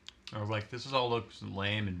 I was like, this all looks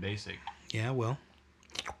lame and basic. Yeah, well.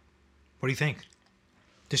 What do you think?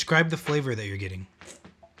 Describe the flavor that you're getting.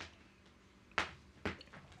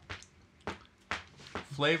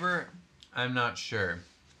 Flavor, I'm not sure.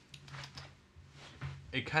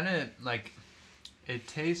 It kind of like, it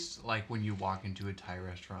tastes like when you walk into a Thai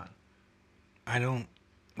restaurant. I don't.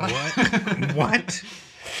 What? What?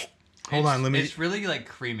 Hold on, let me. It's really like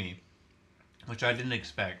creamy, which I didn't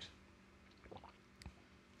expect.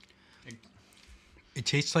 It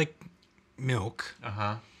tastes like milk,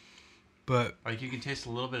 Uh-huh. but Like you can taste a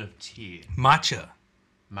little bit of tea. matcha.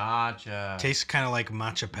 Matcha. Tastes kind of like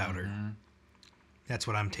matcha powder. Mm-hmm. That's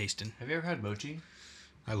what I'm tasting. Have you ever had mochi?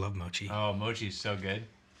 I love mochi. Oh, mochi's so good.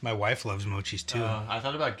 My wife loves mochis too. I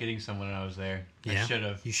thought about getting some when I was there. Yeah, I should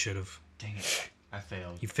have. You should have. Dang it. I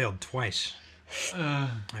failed. You failed twice. Wow,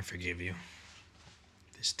 I forgive you.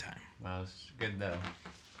 This time. it's good though.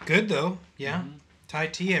 Good though. Yeah. Thai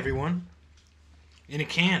tea, everyone. In a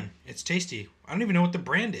can. It's tasty. I don't even know what the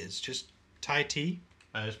brand is. Just Thai tea.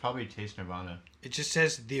 It's probably Taste Nirvana. It just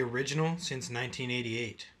says the original since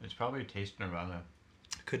 1988. It's probably Taste Nirvana.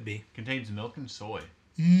 Could be. Contains milk and soy.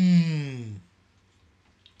 Mmm.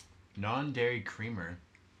 Non-dairy creamer.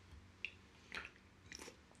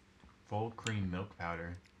 Full cream milk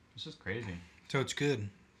powder. This is crazy. So it's good.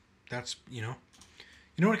 That's, you know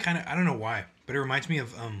what it kind of, I don't know why, but it reminds me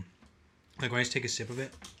of, like when I just take a sip of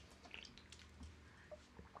it,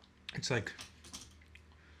 it's like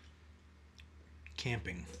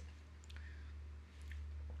camping.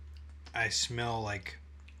 I smell like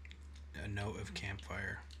a note of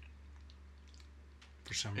campfire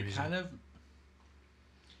for some It reason. kind of...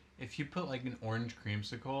 If you put like an orange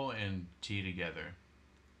creamsicle and tea together.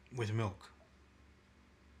 With milk.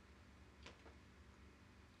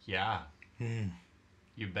 Yeah. Mm.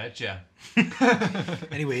 You betcha.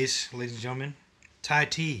 Anyways, ladies and gentlemen, Thai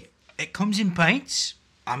tea. It comes in pints.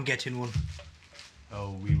 I'm getting one.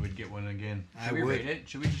 Oh, we would get one again. Should we would. rate it?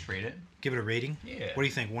 Should we just rate it? Give it a rating? Yeah. What do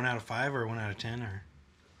you think? 1 out of 5 or 1 out of 10? Or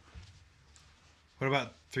what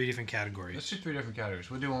about 3 different categories? Let's do 3 different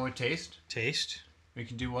categories. We'll do one with taste. Taste. We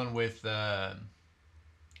can do one with just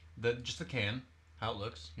the can, how it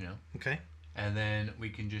looks, you know. Okay. And then we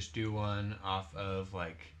can just do one off of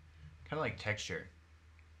like, kind of like texture.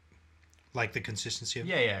 Like the consistency of it?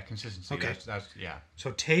 Yeah, consistency. Okay. That's yeah.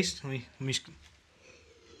 So taste, let me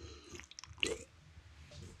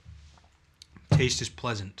taste is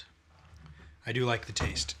pleasant. I do like the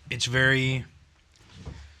taste. It's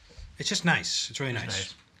just nice. It's really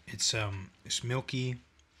nice. nice. It's milky.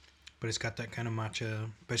 but it's got that kind of matcha.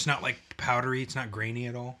 But it's not like powdery. It's not grainy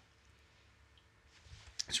at all.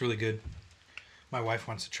 It's really good. My wife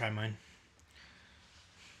wants to try mine.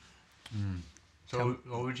 So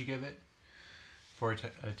what would you give it for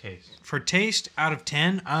a taste? For taste, out of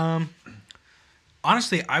 10,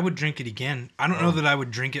 honestly, I would drink it again. I don't know that I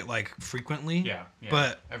would drink it like frequently. Yeah.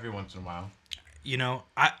 But every once in a while. you know,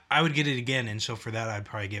 I would get it again, and so for that, I'd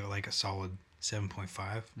probably give it like a solid 7.5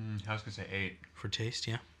 I was gonna say 8. for taste.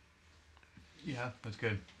 Yeah. Yeah, that's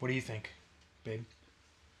good. What do you think, babe?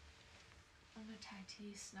 I'm a Thai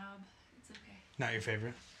tea snob. It's okay. Not your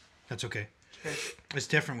favorite? That's okay. It's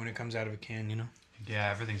different when it comes out of a can, you know?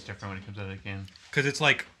 Yeah, everything's different when it comes out of the can. Because it's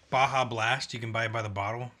like Baja Blast. You can buy it by the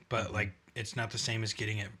bottle, but like it's not the same as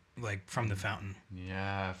getting it like from the fountain.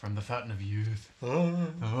 Yeah, from the fountain of youth.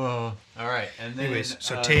 Oh, all right. And then, Anyways,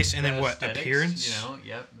 so taste and then what? aesthetics, Appearance? You know,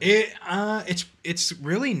 yep. It's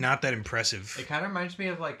really not that impressive. It kind of reminds me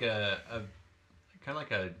of like a kind of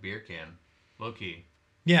like a beer can, low key.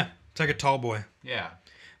 Yeah, it's like a tall boy, Yeah.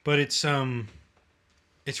 but it's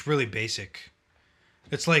really basic.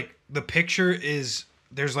 It's like the picture is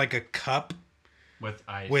there's like a cup With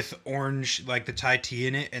ice. with orange, like the Thai tea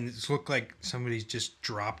in it, and it's looked like somebody's just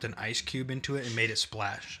dropped an ice cube into it and made it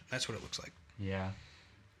splash. That's what it looks like. Yeah.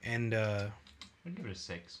 And I'd give it a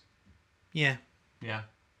 6. yeah, Yeah.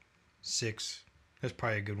 6. That's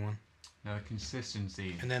probably a good one. Now the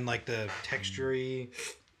consistency. And then like the textury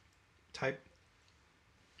type.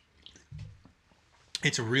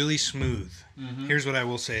 It's really smooth. Here's what I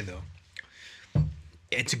will say though.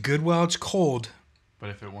 It's good while it's cold, But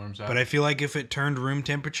if it warms up. but I feel like if it turned room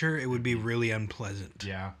temperature, it would be really unpleasant.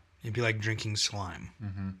 Yeah. It'd be like drinking slime.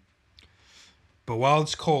 But while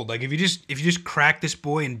it's cold, like if you just crack this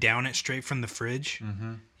boy and down it straight from the fridge,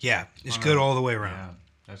 yeah, it's good all the way around. Yeah,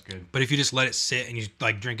 that's good. But if you just let it sit and you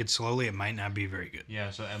like drink it slowly, it might not be very good. Yeah,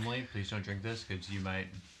 so Emily, please don't drink this because you might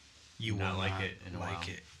You not will like not it in a like while.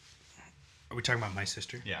 it. Are we talking about my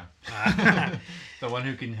sister? Yeah. The one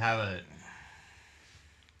who can have a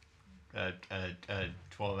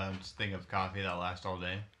 12-ounce thing of coffee that lasts all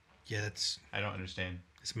day. Yeah, that's I don't understand.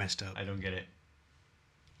 it's messed up. I don't get it.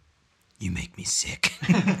 You make me sick.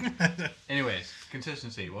 Anyways,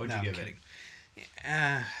 consistency. What would No, you I'm give kidding.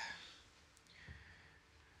 it?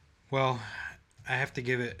 Well, I have to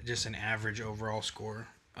give it just an average overall score.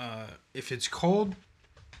 If it's cold,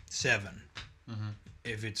 7.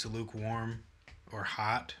 If it's lukewarm or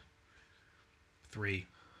hot, 3.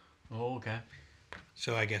 Oh, okay.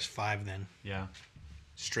 So I guess 5 then. Yeah.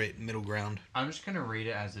 Straight middle ground. I'm just gonna read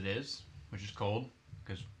it as it is, which is cold,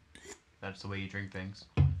 because that's the way you drink things.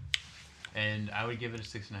 And I would give it a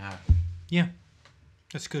 6.5. Yeah,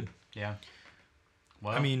 that's good. Yeah.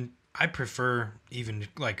 Well, I mean, I prefer even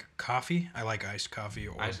like coffee. I like iced coffee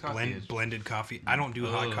or Iced coffee is- blended coffee. I don't do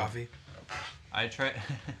hot Ugh. coffee. I tried.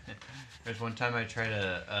 There's one time I tried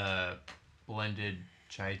a blended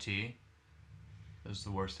chai tea. It was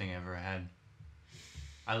the worst thing I ever had.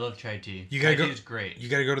 I love chai tea. You gotta chai go. tea is great. You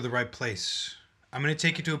gotta go to the right place. I'm gonna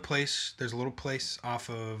take you to a place. There's a little place off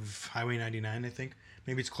of Highway 99, I think.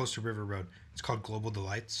 Maybe it's close to River Road. It's called Global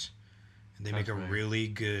Delights, and they make a Sounds familiar. really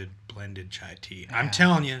good blended chai tea. I'm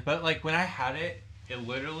telling you. But like when I had it, it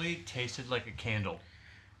literally tasted like a candle.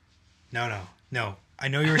 No. I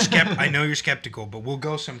know you're I know you're skeptical, but we'll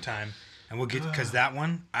go sometime and we'll get because that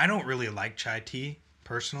one I don't really like chai tea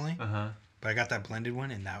personally, Uh-huh. but I got that blended one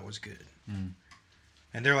and that was good.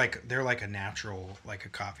 And they're like a natural like a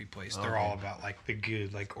coffee place. They're all about like the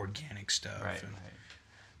good like organic stuff. Right. And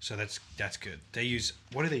so that's good. They use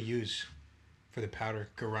what do they use for the powder?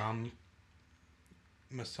 Garam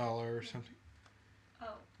masala or something. Oh,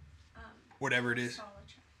 Whatever it is. solid.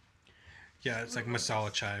 Yeah, it's like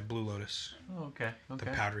masala chai, Blue Lotus. Oh, okay. The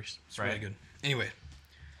Okay. powders. It's Right. really good. Anyway,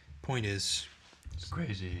 point is, It's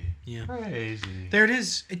crazy. yeah. Crazy. There it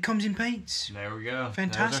is. It comes in paints. There we go. That was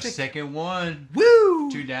Fantastic. our second one. Woo!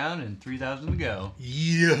 2 down and 3,000 to go.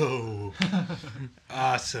 Yo.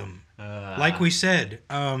 Awesome. Like we said,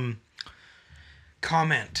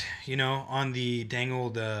 comment, on the dang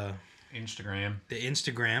old Instagram. the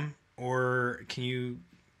Instagram, or can you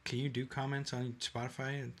do comments on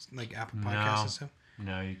Spotify and like Apple Podcasts No. and stuff?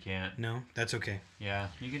 No, you can't. No, that's okay. Yeah,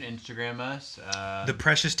 you can Instagram us. The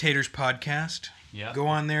Precious Taters podcast. Yep. Go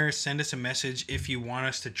on there, send us a message if you want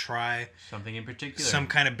us to try Something in particular. some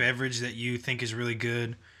kind of beverage that you think is really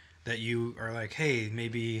good, that you are like, hey,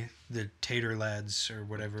 maybe the Tater lads or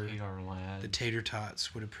whatever, Tater lad. the Tater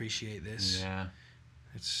Tots would appreciate this. Yeah.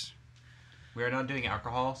 It's We are not doing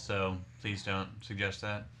alcohol, so please don't suggest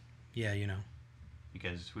that. yeah,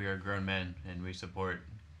 Because we are grown men and we support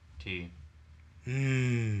tea.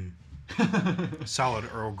 Solid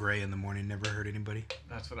Earl Grey in the morning never hurt anybody.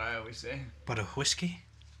 That's what I always say. But a whiskey?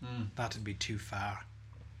 Mm. That'd be too far.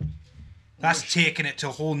 That's taking it to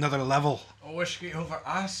a whole nother level. A whiskey over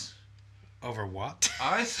us. Over what?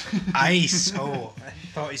 Us? Ice. Oh, I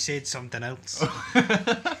thought he said something else.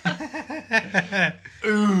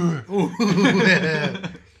 Ooh.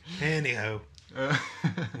 Anyhow.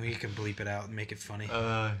 We can bleep it out and make it funny.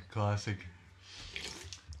 Classic.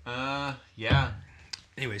 Yeah.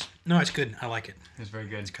 Anyways, no, it's good. I like it. It's very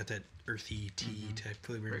good. It's got that earthy tea type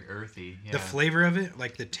flavor. Very earthy. Yeah. The flavor of it,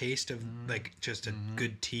 like the taste of like just a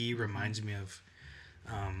good tea, reminds me of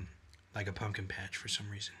like a pumpkin patch for some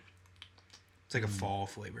reason. It's like a fall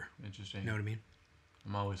flavor. Interesting. You know what I mean?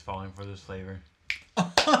 I'm always falling for this flavor.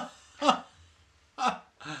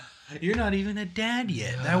 You're not even a dad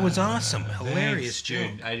yet. That was awesome. Hilarious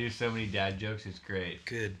joke. Dude, I do so many dad jokes. It's great.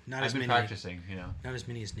 Good. I've been practicing, Not as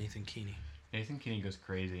many as Nathan Keeney. Nathan Keeney goes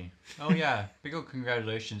crazy. Oh, yeah. Big old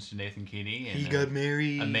congratulations to Nathan Keeney. And, He got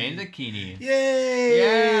married. Amanda Keeney. Yay!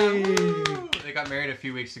 Yeah! Woo! They got married a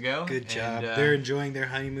few weeks ago. Good job. And, They're enjoying their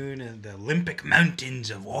honeymoon in the Olympic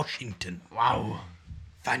Mountains of Washington. Wow.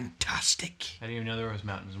 Fantastic. I didn't even know there was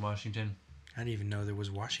mountains in Washington. I didn't even know there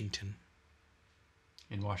was Washington.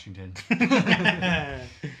 In Washington.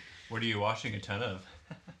 What are you washing a ton of?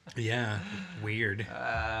 Yeah. Weird.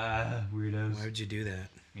 Weirdos. Why would you do that?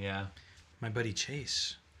 Yeah. My buddy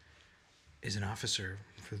Chase is an officer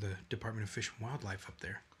for the Department of Fish and Wildlife up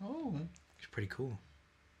there. Oh. He's pretty cool.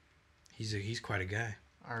 He's quite a guy.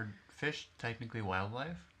 Are fish technically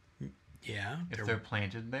wildlife? Yeah. If they're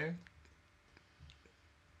planted there?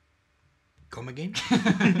 Come again?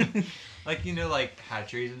 Like, like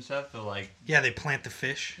hatcheries and stuff, they're like... Yeah, they plant the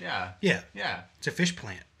fish. Yeah. Yeah. Yeah. It's a fish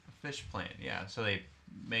plant. A fish plant, yeah. So they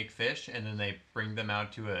make fish, and then they bring them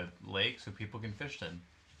out to a lake so people can fish them.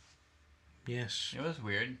 Yes. It was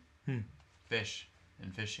weird. Fish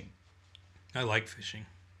and fishing. I like fishing.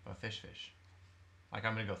 But fish. Like,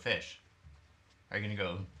 I'm going to go fish. Are you going to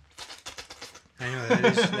go... I know,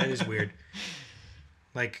 that is weird.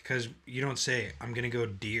 Like, because you don't say, I'm going to go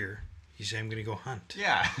deer. You say, I'm going to go hunt.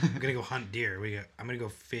 Yeah. I'm going to go hunt deer. I'm going to go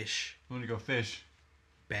fish. I'm going to go fish.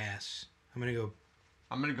 Bass. I'm going to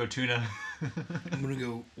go tuna. I'm going to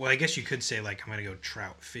go... Well, I guess you could say, like, I'm going to go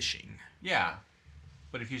trout fishing. Yeah.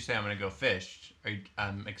 But if you say I'm going to go fish,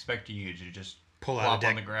 I'm expecting you to just pull out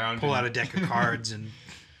on the ground. Pull out a deck of cards and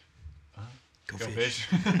go fish.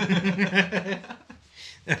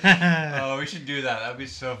 Oh, we should do that. That'd be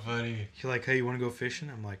so funny. You're like, hey, you want to go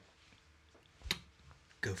fishing? I'm like,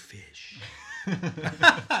 go fish.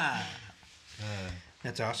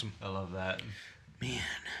 That's awesome. I love that. Man,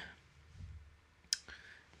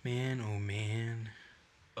 oh man.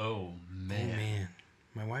 Oh man. Oh man.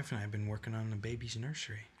 My wife and I have been working on the baby's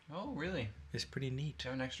nursery. Oh, really? It's pretty neat. Do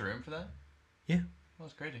you have an extra room for that? Yeah. Oh,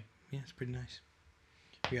 that's crazy. Yeah, it's pretty nice.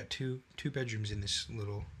 We got two bedrooms in this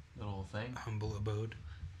little thing. Humble abode.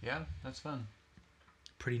 Yeah, that's fun.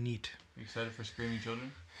 Pretty neat. You excited for screaming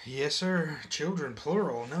children? Yes, sir. Children,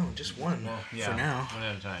 plural. No, just one. Well, yeah, for now. one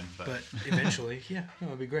at a time. But eventually, yeah. No,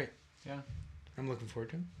 it'll be great. Yeah. I'm looking forward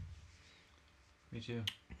to it. Me too.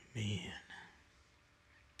 Man.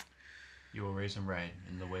 You will raise them right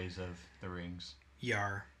in the ways of the rings.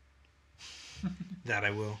 Yar. That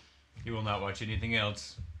I will. You will not watch anything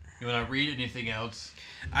else. You will not read anything else.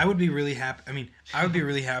 I would be really happy. I mean, I would be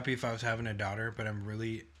really happy if I was having a daughter, but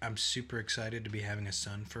I'm super excited to be having a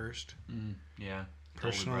son first. Yeah.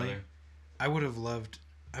 Personally, I would have loved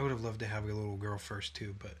to have a little girl first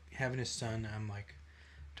too, but having a son, I'm like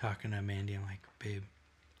talking to Mandy. I'm like, babe,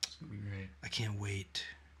 it's gonna be great. I can't wait.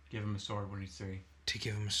 Give him a sword when he's 3. To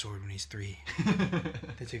give him a sword when he's 3.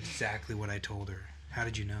 That's exactly what I told her. How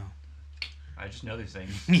did you know? I just know these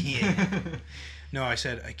things. Yeah. No, I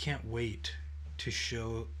said I can't wait to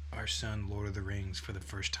show our son Lord of the Rings for the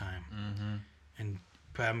first time. Mm-hmm.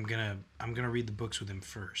 But I'm gonna read the books with him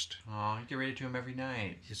first. Oh, you can read it to him every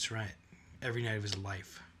night. That's right. Every night of his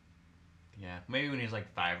life. Yeah, maybe when he's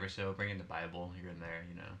like 5 or so, bring in the Bible here and there,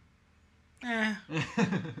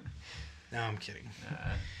 No, I'm kidding.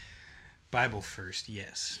 Bible first,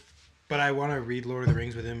 yes. But I want to read Lord of the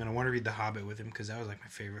Rings with him, and I want to read The Hobbit with him, because that was like my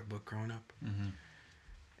favorite book growing up. Mm-hmm.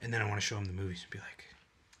 And then I want to show him the movies and be like,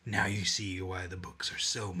 now you see why the books are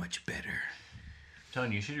so much better. I'm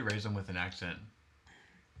telling you, you should raise them with an accent.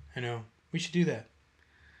 I know. We should do that.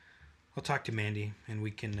 I'll talk to Mandy, and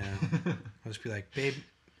we can... I'll just be like, babe,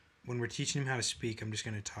 when we're teaching him how to speak, I'm just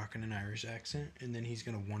going to talk in an Irish accent, and then he's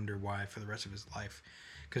going to wonder why for the rest of his life.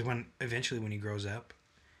 Because eventually when he grows up,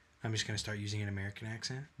 I'm just going to start using an American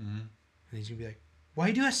accent. Mm-hmm. And he's going to be like,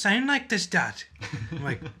 why do I sound like this, Dad? I'm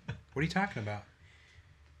like, what are you talking about?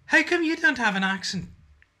 How come you don't have an accent?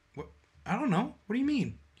 What? I don't know. What do you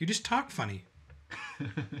mean? You just talk funny.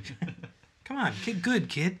 Come on, get good,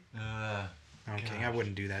 kid. Okay, I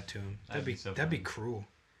wouldn't do that to him. That'd be cruel.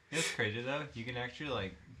 It's crazy though. You can actually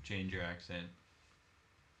like change your accent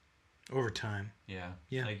over time. Yeah.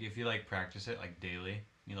 Yeah. Like if you like practice it like daily,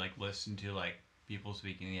 you like listen to like people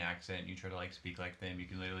speaking the accent, you try to like speak like them, you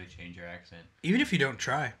can literally change your accent. Even if you don't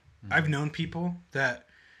try. Mm-hmm. I've known people that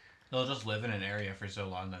they'll just live in an area for so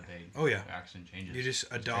long that they their accent changes. You just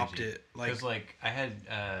adopt it. Because like I had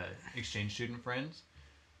exchange student friends,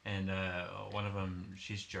 and one of them,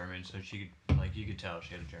 she's German, so she could, like, you could tell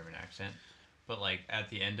she had a German accent. But like at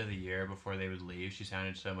the end of the year before they would leave, she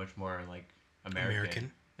sounded so much more like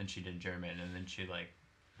American than she did German, and then she like,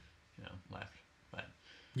 left. But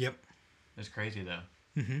yep, it's crazy though.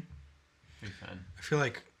 Mm-hmm. Pretty fun. I feel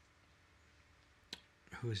like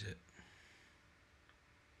who is it?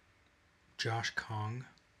 Josh Kong.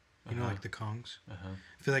 You know, like the Kongs.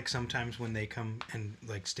 I feel like sometimes when they come and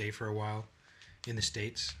like stay for a while in the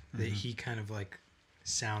States, that he kind of like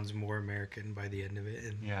sounds more American by the end of it.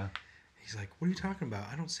 And he's like, "What are you talking about?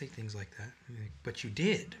 I don't say things like that." Like, but you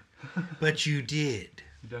did. But you did.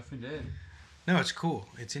 You definitely did. No, it's cool.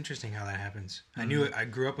 It's interesting how that happens. I knew it. I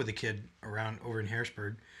grew up with a kid over in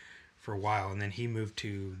Harrisburg for a while, and then he moved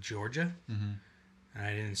to Georgia, and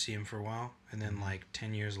I didn't see him for a while. And then like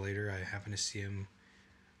 10 years later, I happened to see him.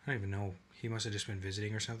 I don't even know. He must have just been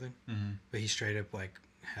visiting or something. But he straight up like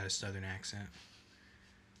had a southern accent.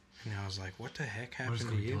 And I was like, what the heck happened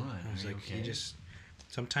to you? I was like, he just...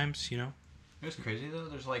 Sometimes, It's crazy though.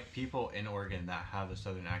 There's like people in Oregon that have a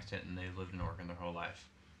southern accent and they've lived in Oregon their whole life.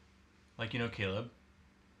 Like, Caleb?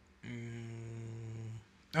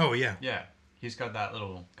 Oh, yeah. Yeah. He's got that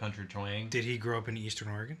little country twang. Did he grow up in Eastern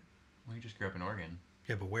Oregon? Well, he just grew up in Oregon.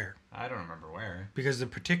 Yeah, but where? I don't remember where. Because the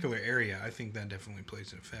particular area, I think that definitely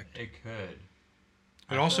plays an effect. It could.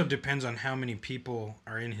 It also depends on how many people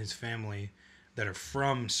are in his family that are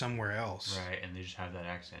from somewhere else. Right, and they just have that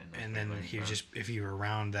accent. And then if you're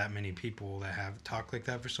around that many people that have talked like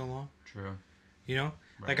that for so long. True. Right.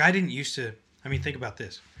 Like I didn't used to, think about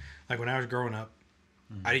this. Like when I was growing up,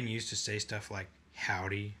 I didn't used to say stuff like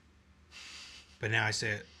howdy. But now I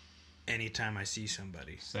say it anytime I see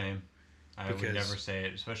somebody. Same. I would never say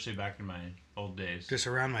it, especially back in my old days. Just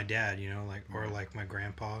around my dad, or like my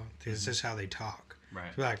grandpa. This is how they talk.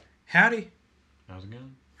 Right. So like, howdy. How's it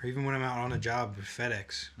going? Or even when I'm out on a job with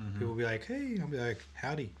FedEx, people will be like, hey. I'll be like,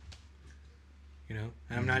 howdy. And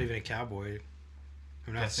I'm not even a cowboy.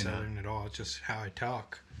 I'm not Southern at all. It's just how I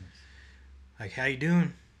talk. Like, how you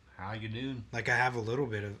doing? How you doing? Like, I have a little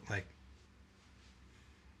bit of, like,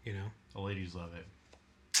 The ladies love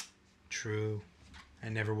it. True. I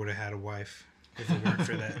never would have had a wife if it weren't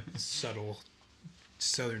for that subtle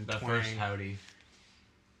Southern twang. That first howdy.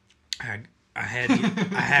 I had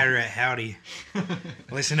her at howdy.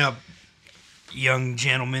 Listen up, young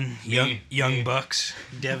gentlemen, young bucks,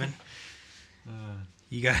 Devin.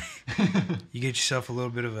 You get yourself a little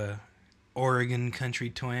bit of a Oregon country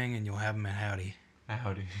twang, and you'll have them at howdy.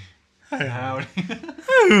 Howdy. Howdy.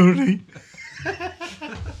 Howdy.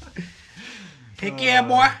 Heck yeah,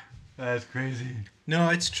 boy. That's crazy. No,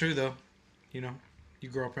 it's true though. You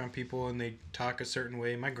grow up around people and they talk a certain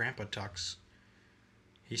way. My grandpa talks.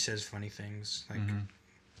 He says funny things like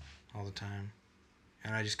all the time,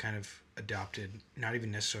 and I just kind of adopted, not even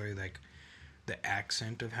necessarily like the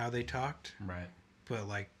accent of how they talked, right? But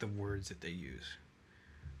like the words that they use.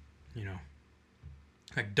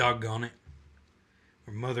 Like doggone it,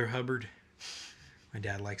 or Mother Hubbard. My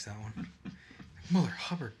dad likes that one. Mother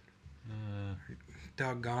Hubbard.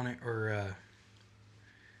 Doggone it, or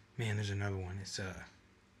man, there's another one. It's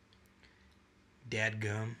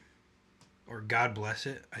Dadgum, or God bless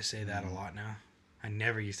it. I say that a lot now. I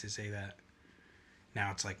never used to say that.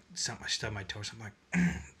 Now it's like something I stub my toe. So I'm like,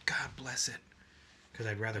 God bless it, because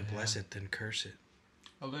I'd rather bless it than curse it.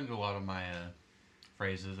 I learned a lot of my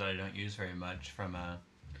phrases that I don't use very much from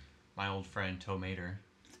my old friend Tomater.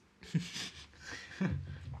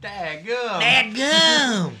 Daggum!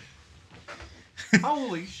 Dadgum!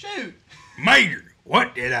 Holy shoot! Mater,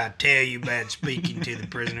 what did I tell you about speaking to the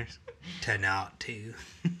prisoners? To not to.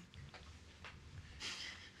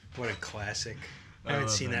 What a classic. I haven't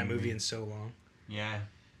seen that movie in so long. Yeah.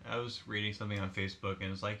 I was reading something on Facebook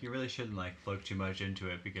and it's like, you really shouldn't like look too much into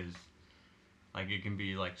it because like it can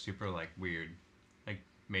be like super like weird. Like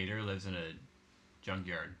Mater lives in a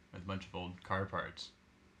junkyard with a bunch of old car parts.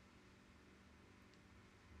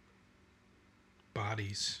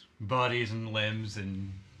 Bodies and limbs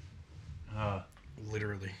and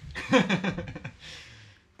literally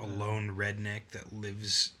a lone redneck that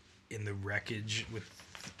lives in the wreckage with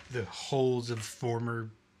the holes of former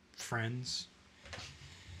friends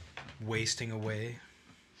wasting away.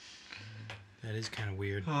 That is kind of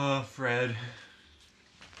weird. Oh, Fred.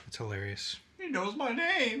 It's hilarious. He knows my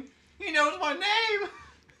name. He knows my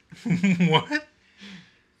name. What?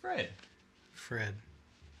 Fred. Fred.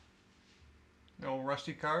 The old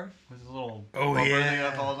rusty car with his little Oh, bumper yeah. thing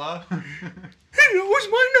that falls off. He knows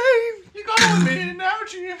my name. You got with me now,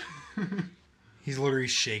 Chief. He's literally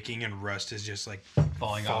shaking and rust is just like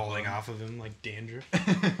Falling off of him like dandruff.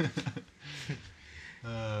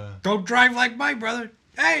 Uh, Don't drive like my brother.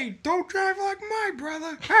 Hey, don't drive like my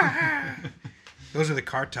brother. Those are the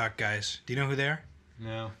Car Talk guys. Do you know who they are?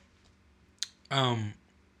 no.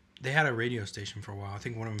 They had a radio station for a while. I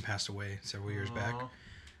think one of them passed away several years back.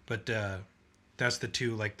 But that's the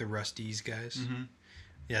two, like the Rusties guys. Mm-hmm.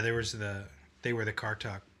 Yeah, they were the Car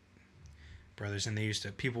Talk brothers, and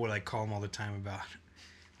people would like call them all the time about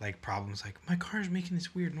like problems, like my car's making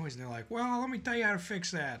this weird noise, and they're like, "Well, let me tell you how to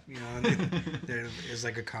fix that." You know, and it was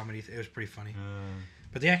like a comedy. It was pretty funny.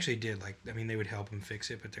 But they actually did, like, I mean, they would help him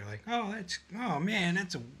fix it, but they're like, oh man,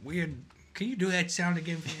 that's a weird, can you do that sound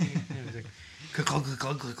again for me? And it was like,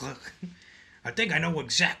 cluck. I think I know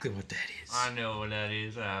exactly what that is. I know what that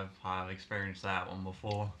is. I've experienced that one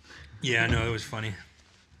before. Yeah, I know, it was funny.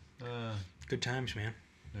 Uh, Good times, man.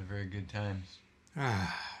 they're very good times.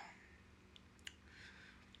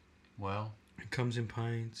 Well, It comes in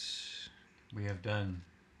pints. we have done.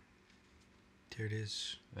 There it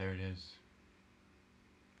is. There it is.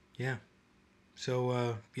 Yeah.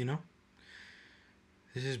 So,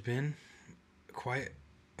 this has been quite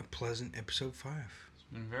a pleasant episode 5. It's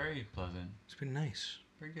been very pleasant. It's been nice.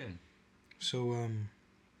 Very good. So,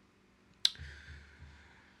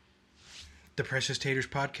 the Precious Taters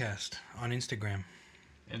Podcast on Instagram.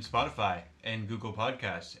 And Spotify, and Google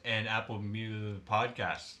Podcasts, and Apple Music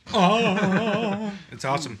Podcasts. Oh, it's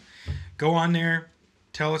awesome. Go on there.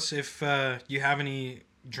 Tell us if you have any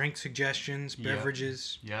drink suggestions,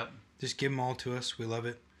 beverages. Yep. Just give them all to us. We love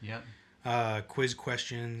it. Yep. Quiz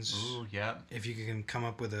questions. Ooh, yep. If you can come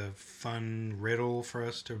up with a fun riddle for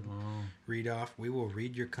us to read off, we will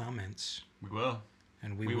read your comments. We will.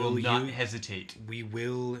 And We will not hesitate. We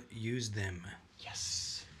will use them. Yes.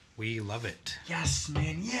 We love it. Yes,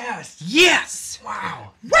 man. Yes. Yes!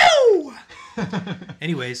 Wow. Woo!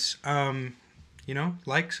 Anyways,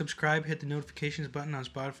 like, subscribe, hit the notifications button on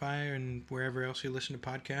Spotify and wherever else you listen to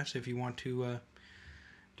podcasts if you want to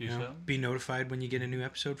be notified when you get a new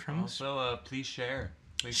episode from us. Also, please share.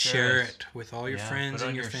 Please Share us. it with all your Yeah, friends put and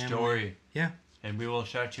on your family. Story. Yeah. And we will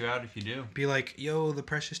shout you out if you do. Be like, yo, the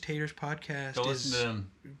Precious Taters podcast Go listen is to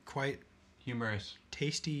them. quite Humorous.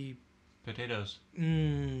 tasty. Potatoes.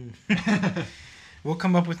 We'll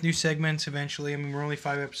come up with new segments eventually. I mean, we're only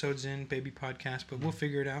 5 episodes in, baby podcast, but we'll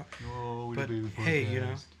figure it out. Oh, but baby hey,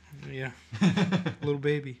 podcast. Little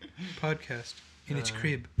baby podcast in its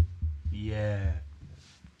crib. Yeah.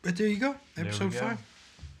 But there you go, There we episode go. 5.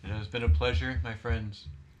 It has been a pleasure, my friends.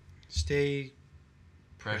 Stay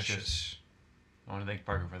Precious. precious. I want to thank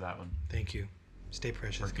Parker for that one. Thank you. Stay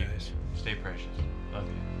precious, Forgive guys. me. Stay precious. Love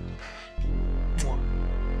you.